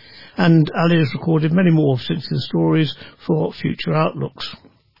 And Ali has recorded many more of Cynthia's stories for future outlooks.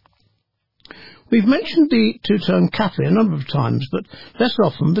 We've mentioned the Two-Tone Cafe a number of times, but less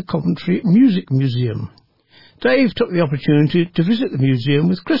often the Coventry Music Museum. Dave took the opportunity to visit the museum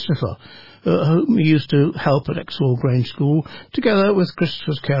with Christopher, whom he used to help at Exhall Grange School, together with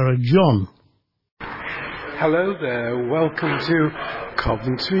Christopher's carer John. Hello there, welcome to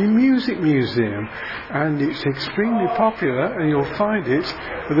Coventry Music Museum, and it's extremely popular, and you'll find it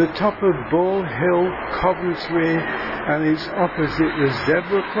at the top of Ball Hill, Coventry, and it's opposite the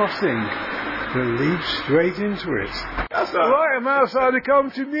zebra crossing that leads straight into it. That's right, I'm outside the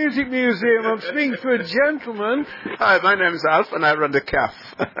Coventry Music Museum. I'm speaking to a gentleman. Hi, my name's Alf, and I run the CAF.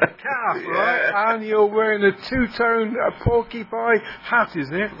 CAF, right? And you're wearing a two-tone porcupine hat,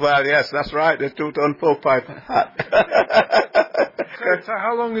 isn't it? Well, yes, that's right, the two-tone porcupine hat. So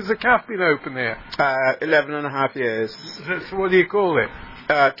how long has the CAF been open here? 11 and a half years. So what do you call it?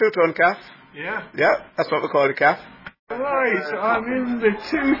 Two-tone CAF. Yeah? Yeah, that's what we call the CAF. Right, I'm in the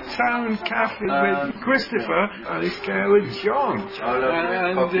Two-Tone Cafe with Christopher and his carer John.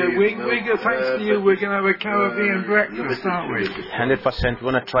 And thanks to you, we're going to have a Caribbean breakfast, aren't we? 100%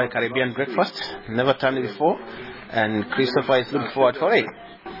 want to try Caribbean breakfast. Never done it before. And Christopher is looking forward for it.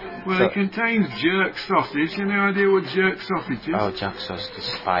 Well, it contains jerk sausage. You know idea what jerk sausage is? Oh, jerk sausage,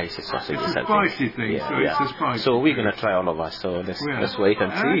 spicy sausage. It's a spicy thing, yeah, so yeah. it's a spicy So we're going to try all of us, so let's wait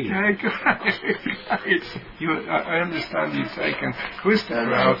and see. Okay, great. I understand you've taken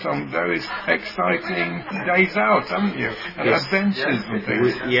Christopher out on those exciting days out, haven't you? And adventures and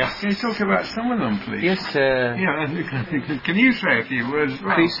things. Yes. Can you talk about some of them, please? Yes. Can you say a few words?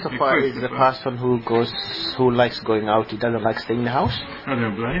 Christopher is the person who likes going out. He doesn't like staying in the house. I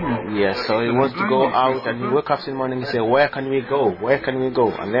don't blame him. Yes, so he wants to go out, and he wakes up in the morning and say, where can we go? Where can we go?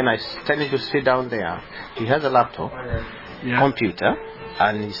 And then I tell him to sit down there. He has a laptop, computer,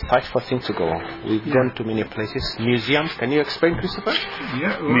 and he's search for things to go. We've gone to many places. Museums. Can you explain, Christopher?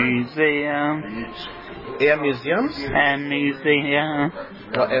 Yeah. Museums. Yeah, museums. And museum.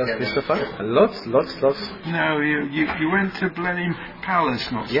 What else, Christopher? Lots. No, you went to Blenheim Palace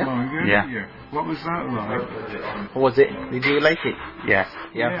not so long ago, didn't you? What was that like? What was it? Did you like it? Yes.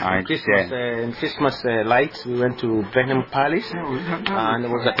 Yeah. Christmas lights. We went to Blenheim Palace, and it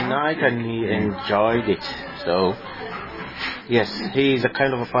was at night, and we enjoyed it. So Yes, he is the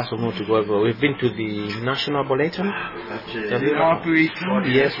kind of a person who wants to go everywhere. We've been to the National Arboretum.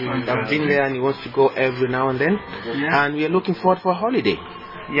 Yes, I've been there, and he wants to go every now and then. Yeah. And we are looking forward for a holiday.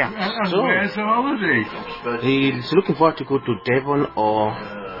 Yeah. And where's the holiday? He's looking forward to go to Devon or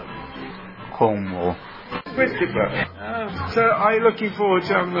Cornwall. Christopher. So are you looking forward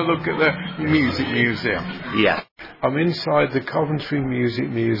to having a look at the Music Museum? Yeah. I'm inside the Coventry Music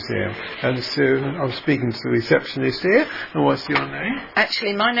Museum, and soon I'm speaking to the receptionist here. And what's your name?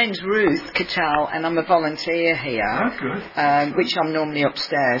 Actually, my name's Ruth Cattell, and I'm a volunteer here. Oh, good. Which I'm normally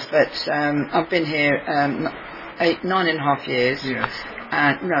upstairs, but I've been here 9.5 years. Yes.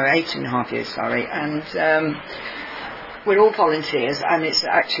 8.5 years, sorry. And we're all volunteers, and it's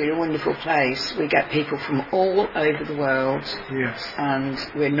actually a wonderful place. We get people from all over the world. Yes. And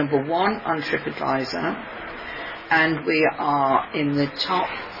we're number 1 on TripAdvisor. And we are in the top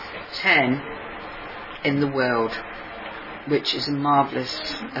 10 in the world, which is a marvellous...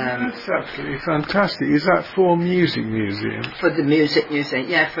 That's absolutely fantastic. Is that for Music Museum? For the Music Museum,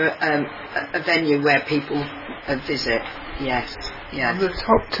 yeah, for a venue where people visit, yes. The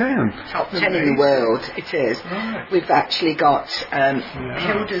top 10? Top 10 in the world, it is. Right. We've actually got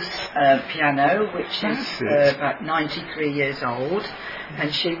Hilda's piano, which is about 93 years old,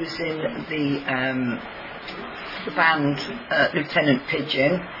 and she was in the band Lieutenant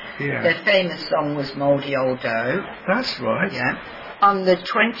Pigeon. Yeah. Their famous song was Mouldy Old Dough. That's right. Yeah. On the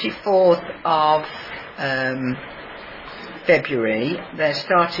 24th of February, they're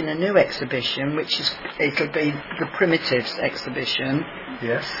starting a new exhibition, it'll be the Primitives exhibition.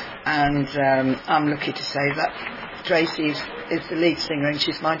 Yes. And I'm lucky to say that Tracy is the lead singer, and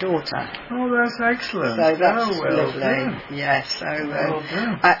she's my daughter. Oh, that's excellent. So that's well lovely. done. Yes, so Well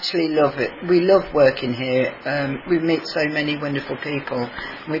done. actually love it. We love working here. We meet so many wonderful people.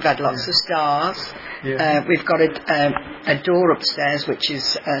 We've had lots of stars. Yeah. We've got a door upstairs, which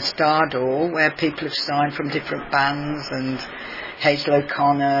is a star door, where people have signed from different bands, and Hazel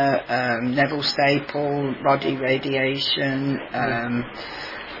O'Connor, Neville Staple, Roddy Radiation,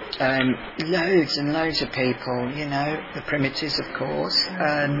 loads and loads of people, the Primitives, of course,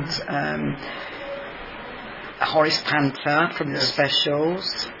 and Horace Panther from the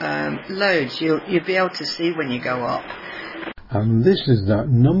Specials, loads. You'll be able to see when you go up. And this is that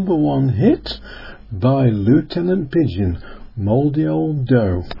number 1 hit by Lieutenant Pigeon, Mouldy Old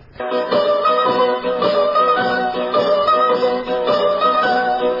Dough.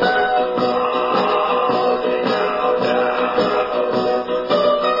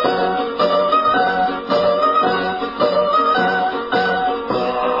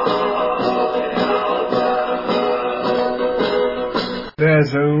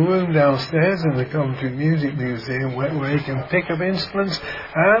 There's a room downstairs in the Coventry Music Museum where you can pick up instruments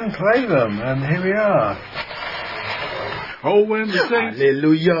and play them. And here we are. Oh, when they sing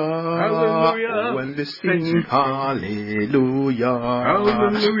Hallelujah, Hallelujah, oh, when they sing Hallelujah,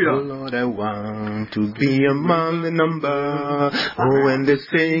 Hallelujah. Oh Lord, I want to be among the number. Oh, when they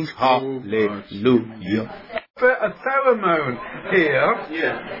sing Hallelujah. A theremophone here,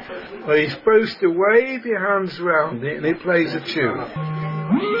 where you're supposed to wave your hands around it and it plays a tune.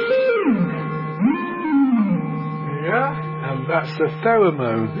 Yeah, and that's the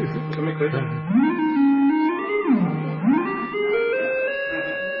theremophone. Come here,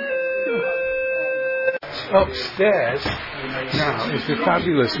 Upstairs now is the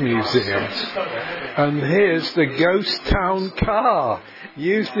Fabulous Museum, and here's the Ghost Town car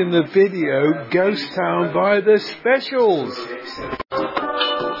used in the video Ghost Town by the Specials.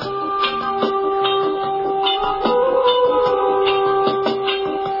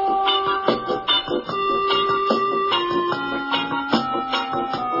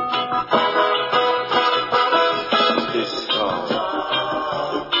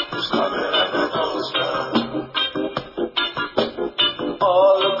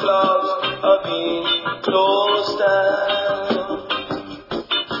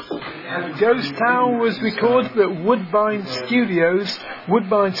 Ghost Town was recorded at Woodbine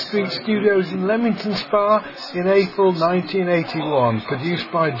Street Studios in Leamington Spa in April 1981, produced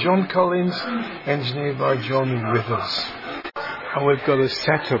by John Collins, engineered by John Withers. And we've got a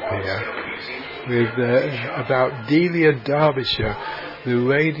setup here with about Delia Derbyshire, the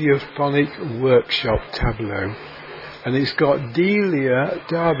radiophonic workshop tableau. And it's got Delia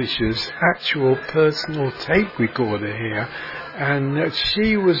Derbyshire's actual personal tape recorder here, and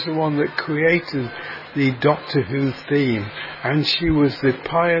she was the one that created the Doctor Who theme, and she was the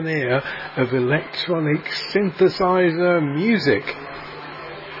pioneer of electronic synthesizer music.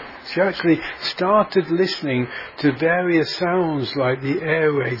 She actually started listening to various sounds like the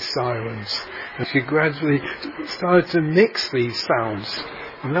air raid sirens, and she gradually started to mix these sounds,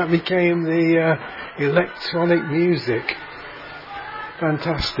 and that became the electronic music.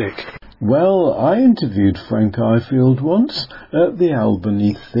 Fantastic. Well, I interviewed Frank Ifield once at the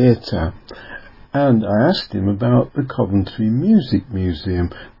Albany Theatre, and I asked him about the Coventry Music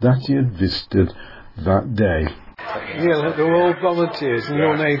Museum that he had visited that day. Yeah, they're all volunteers, and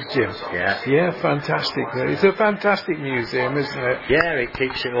your name's Jim. Yeah. Yeah, fantastic. It's a fantastic museum, isn't it? Yeah, it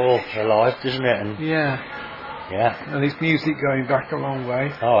keeps it all alive, doesn't it? And yeah. And it's music going back a long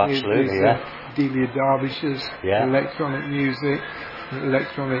way. Oh, absolutely, Delia Derbyshire's electronic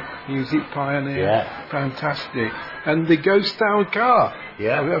music pioneer. Yeah. Fantastic. And the Ghost Town car.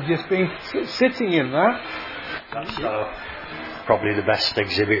 Yeah. I've just been sitting in that. That's probably the best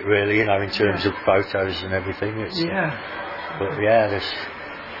exhibit, really, you know, in terms of photos and everything. It's, but there's a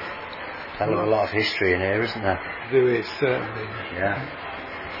hell of a lot of history in here, isn't there? There is, certainly. Yeah.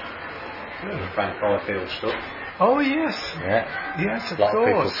 Frank Ifield stuff. Oh, yes. Yeah. Yes, of course. A lot of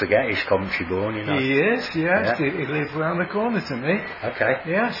people course. forget he's Coventry born, you know. He is, yes. He lives round the corner to me. Okay.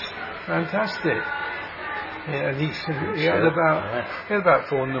 Yes. Fantastic. Yeah, and he had about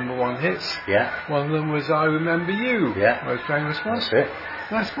 4 number 1 hits. Yeah. One of them was I Remember You. Yeah. Most famous one. That's it.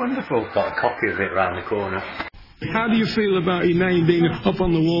 That's wonderful. Got a copy of it round the corner. How do you feel about your name being up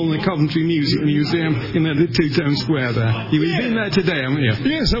on the wall in the Coventry Music Museum in the Two-Tone Square there? You've been there today, haven't you?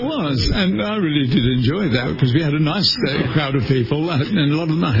 Yes, I was, and I really did enjoy that because we had a nice crowd of people, and a lot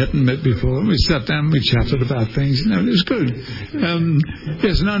of them I hadn't met before. We sat down, we chatted about things, and it was good.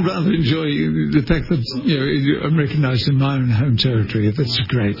 Yes, and I'd rather enjoy the fact that I'm recognised in my own home territory. That's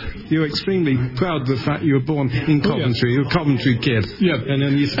great. You're extremely proud of the fact you were born in Coventry. You're a Coventry kid. Yeah, and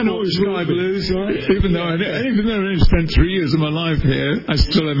then you sport Sky Blues, right? Even though I only spent 3 years of my life here, I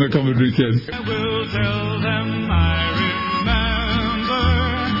still am a Coventry kid. I will tell them I remember.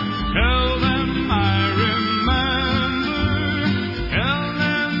 Tell them I remember. Tell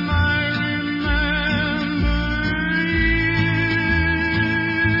them I remember.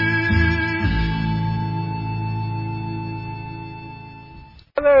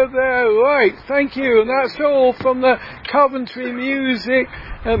 Hello there, right, thank you, and that's all from the Coventry Music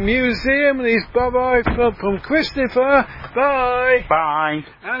Museum, and it's bye-bye from Christopher, bye! Bye!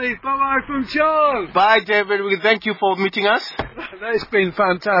 And it's bye-bye from John! Bye, David, thank you for meeting us. That's been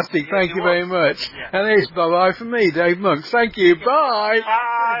fantastic, thank you very much. And it's bye-bye from me, Dave Monks, thank you, bye!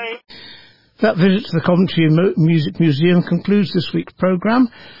 Bye! That visit to the Coventry Music Museum concludes this week's programme,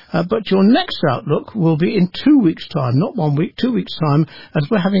 but your next Outlook will be in 2 weeks' time, not 1 week, 2 weeks' time, as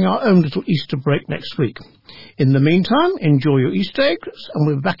we're having our own little Easter break next week. In the meantime, enjoy your Easter eggs, and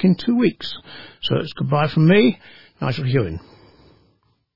we're back in 2 weeks. So it's goodbye from me, Nigel Hewin.